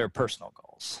 their personal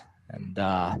goals. And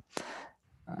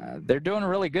they're doing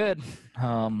really good.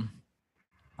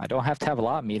 I don't have to have a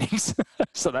lot of meetings,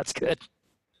 so that's good.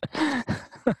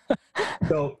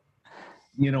 So,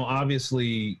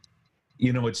 obviously,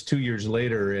 it's 2 years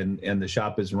later, and the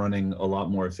shop is running a lot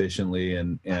more efficiently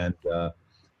and a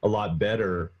lot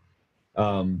better.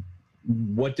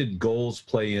 What did goals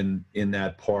play in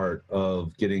that part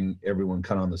of getting everyone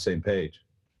kind of on the same page?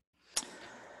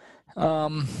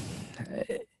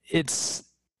 It's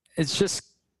just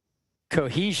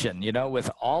cohesion,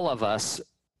 with all of us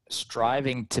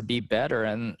striving to be better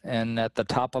and at the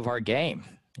top of our game,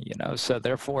 so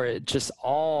therefore it just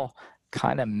all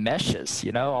kind of meshes,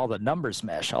 all the numbers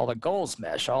mesh, all the goals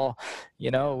mesh,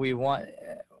 we want,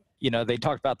 they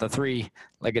talked about the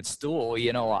three-legged stool.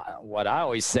 What I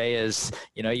always say is,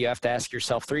 you have to ask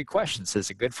yourself 3 questions. Is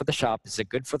it good for the shop? Is it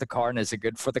good for the car? And is it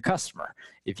good for the customer?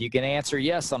 If you can answer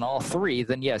yes on all 3,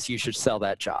 then yes, you should sell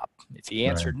that job. If you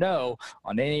answer no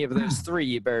on any of those 3,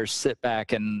 you better sit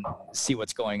back and see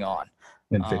what's going on.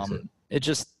 And fix it. It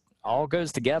just all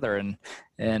goes together,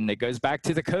 and it goes back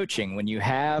to the coaching. When you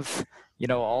have,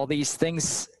 all these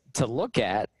things to look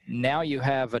at, now you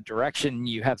have a direction.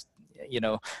 You have,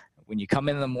 when you come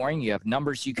in the morning, you have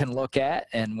numbers you can look at,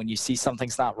 and when you see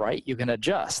something's not right, you can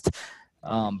adjust.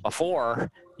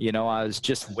 Before, I was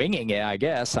just winging it, I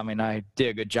guess. I mean, I did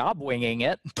a good job winging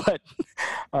it, but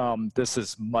this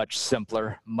is much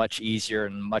simpler, much easier,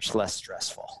 and much less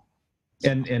stressful.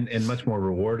 And much more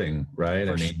rewarding,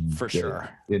 right? For sure.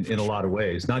 In a lot of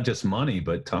ways, not just money,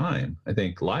 but time. I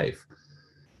think life.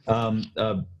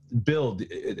 Bill,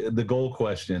 the goal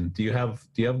question: Do you have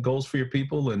goals for your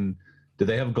people, and do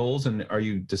they have goals? And are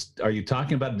you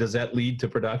talking about, does that lead to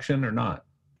production or not?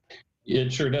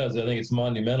 It sure does. I think it's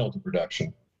monumental to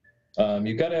production.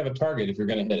 You've got to have a target if you're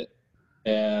going to hit it,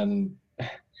 and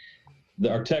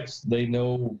our techs, they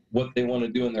know what they want to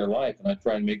do in their life, and I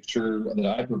try and make sure that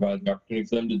I provide the opportunity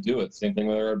for them to do it. Same thing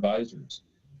with our advisors.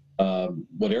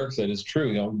 What Eric said is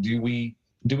true. Do we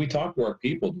talk to our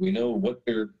people? Do we know what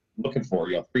they're looking for?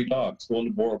 3 dogs going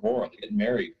to Bora Bora, they get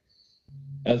married.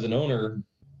 As an owner,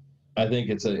 I think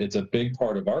it's a big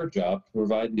part of our job to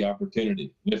provide the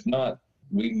opportunity. If not,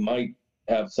 we might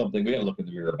have something we got to look in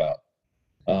the mirror about.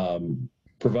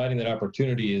 Providing that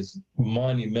opportunity is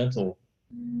monumental.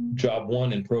 Job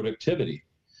 1 in productivity.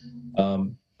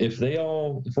 If we're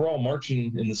all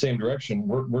marching in the same direction,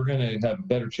 we're going to have a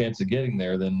better chance of getting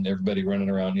there than everybody running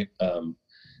around,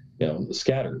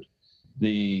 scattered.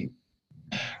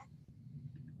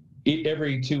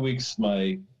 Every 2 weeks,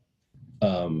 my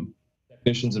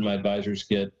technicians and my advisors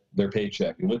get their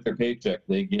paycheck, and with their paycheck,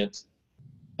 they get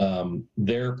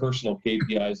their personal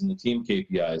KPIs and the team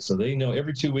KPIs. So they know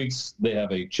every 2 weeks they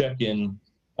have a check-in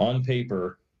on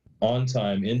paper, on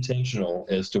time, intentional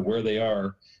as to where they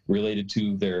are related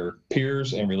to their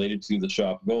peers and related to the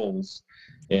shop goals.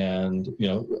 And,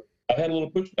 I had a little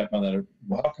pushback on that.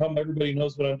 Well, how come everybody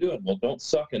knows what I'm doing? Well, don't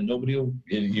suck and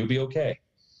you'll be okay.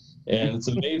 And it's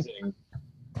amazing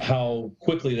how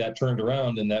quickly that turned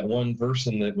around, and that one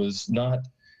person that was not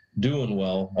doing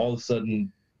well, all of a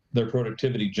sudden their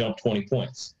productivity jumped 20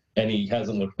 points, and he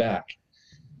hasn't looked back.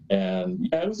 And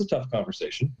yeah, it was a tough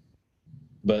conversation,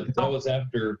 but that was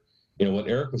after, what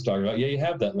Eric was talking about. Yeah, you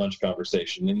have that lunch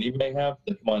conversation, and you may have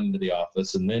to come on into the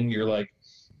office, and then you're like,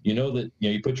 that,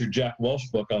 you put your Jack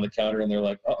Welch book on the counter, and they're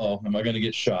like, uh-oh, am I going to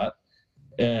get shot?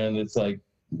 And it's like,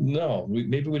 no,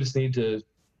 maybe we just need to,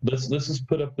 let's just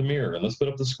put up the mirror, and let's put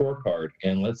up the scorecard,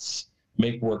 and let's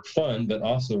make work fun, but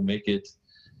also make it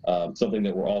something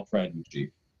that we're all trying to achieve.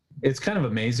 It's kind of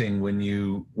amazing when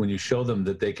you show them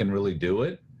that they can really do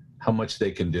it, how much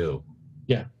they can do.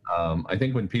 Yeah. I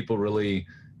think when people really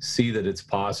see that it's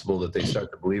possible, that they start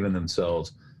to believe in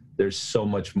themselves, there's so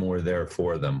much more there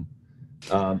for them.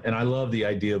 And I love the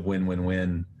idea of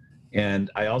win-win-win.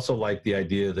 And I also like the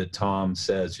idea that Tom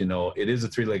says, it is a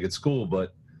 3-legged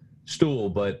stool,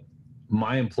 but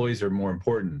my employees are more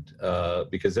important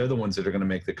because they're the ones that are going to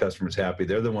make the customers happy.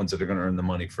 They're the ones that are going to earn the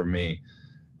money from me.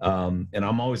 And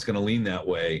I'm always going to lean that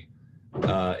way.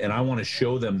 And I want to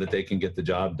show them that they can get the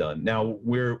job done. Now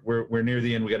we're near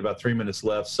the end. We got about 3 minutes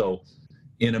left. So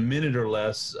in a minute or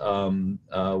less,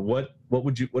 what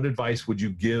advice would you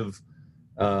give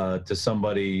to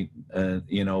somebody,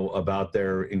 about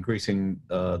their increasing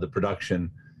the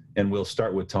production? And we'll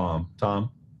start with Tom.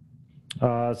 Tom?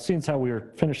 Since how we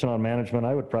were finishing on management,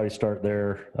 I would probably start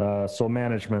there. So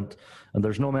management, and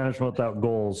there's no management without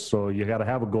goals. So you got to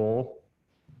have a goal.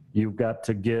 You've got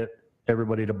to get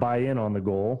everybody to buy in on the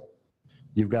goal.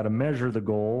 You've got to measure the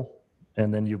goal,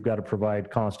 and then you've got to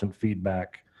provide constant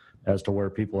feedback as to where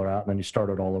people are at, and then you start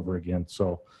it all over again.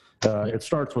 So it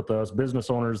starts with us business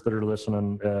owners that are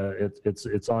listening.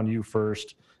 It's on you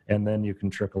first, and then you can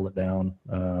trickle it down.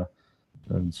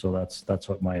 And so that's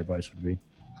what my advice would be.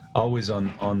 Always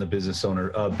on the business owner.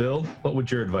 Bill, what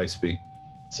would your advice be?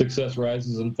 Success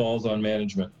rises and falls on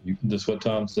management. Just what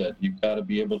Tom said. You've got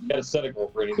to set a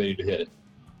goal for anybody to hit it,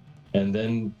 and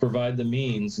then provide the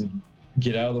means and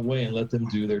get out of the way and let them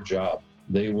do their job.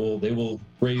 They will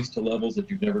raise to levels that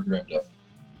you've never dreamed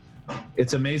of.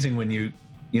 It's amazing when you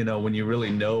really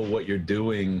know what you're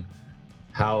doing,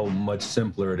 how much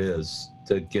simpler it is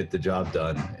to get the job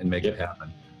done and make it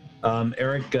happen.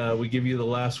 Eric, we give you the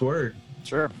last word.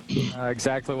 Sure.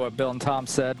 Exactly what Bill and Tom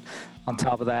said. On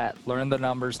top of that, learn the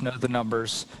numbers, know the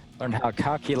numbers, learn how to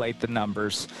calculate the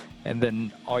numbers, and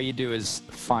then all you do is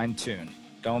fine tune.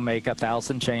 Don't make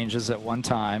 1,000 changes at one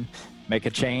time. Make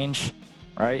a change,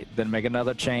 right? Then make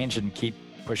another change and keep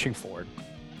pushing forward.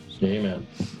 Amen.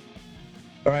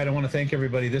 All right, I want to thank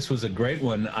everybody. This was a great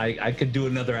one. I could do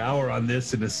another hour on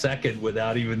this in a second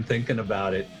without even thinking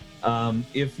about it.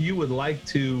 If you would like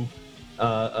to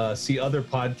see other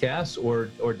podcasts or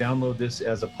download this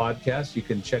as a podcast, you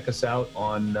can check us out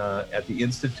on at the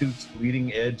Institute's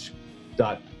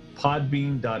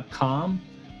leadingedge.podbean.com,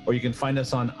 or you can find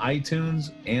us on iTunes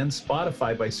and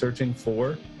Spotify by searching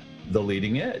for The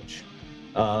Leading Edge.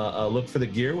 Look for the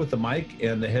gear with the mic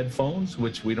and the headphones,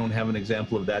 which we don't have an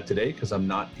example of that today because I'm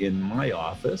not in my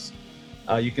office.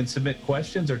 You can submit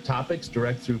questions or topics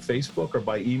direct through Facebook or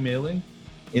by emailing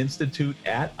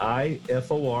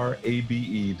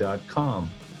institute@iforabe.com.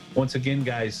 Once again,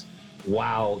 guys,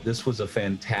 wow, this was a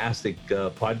fantastic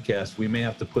podcast. We may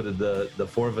have to put the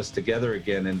four of us together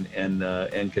again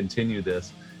and continue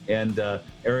this. And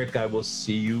Eric, I will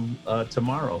see you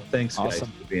tomorrow. Thanks, guys,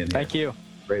 Awesome. for being here. Thank you.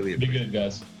 Greatly Be appreciate good,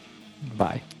 guys.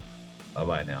 Bye.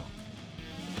 Bye-bye now.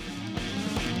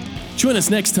 Join us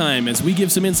next time as we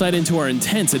give some insight into our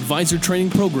intense advisor training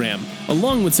program,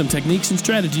 along with some techniques and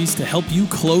strategies to help you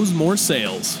close more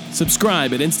sales.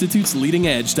 Subscribe at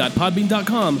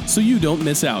institutesleadingedge.podbean.com so you don't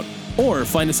miss out. Or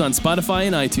find us on Spotify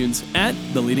and iTunes at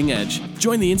The Leading Edge.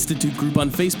 Join the Institute group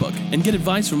on Facebook and get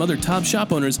advice from other top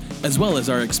shop owners as well as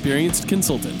our experienced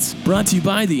consultants. Brought to you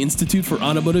by the Institute for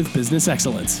Automotive Business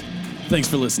Excellence. Thanks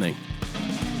for listening.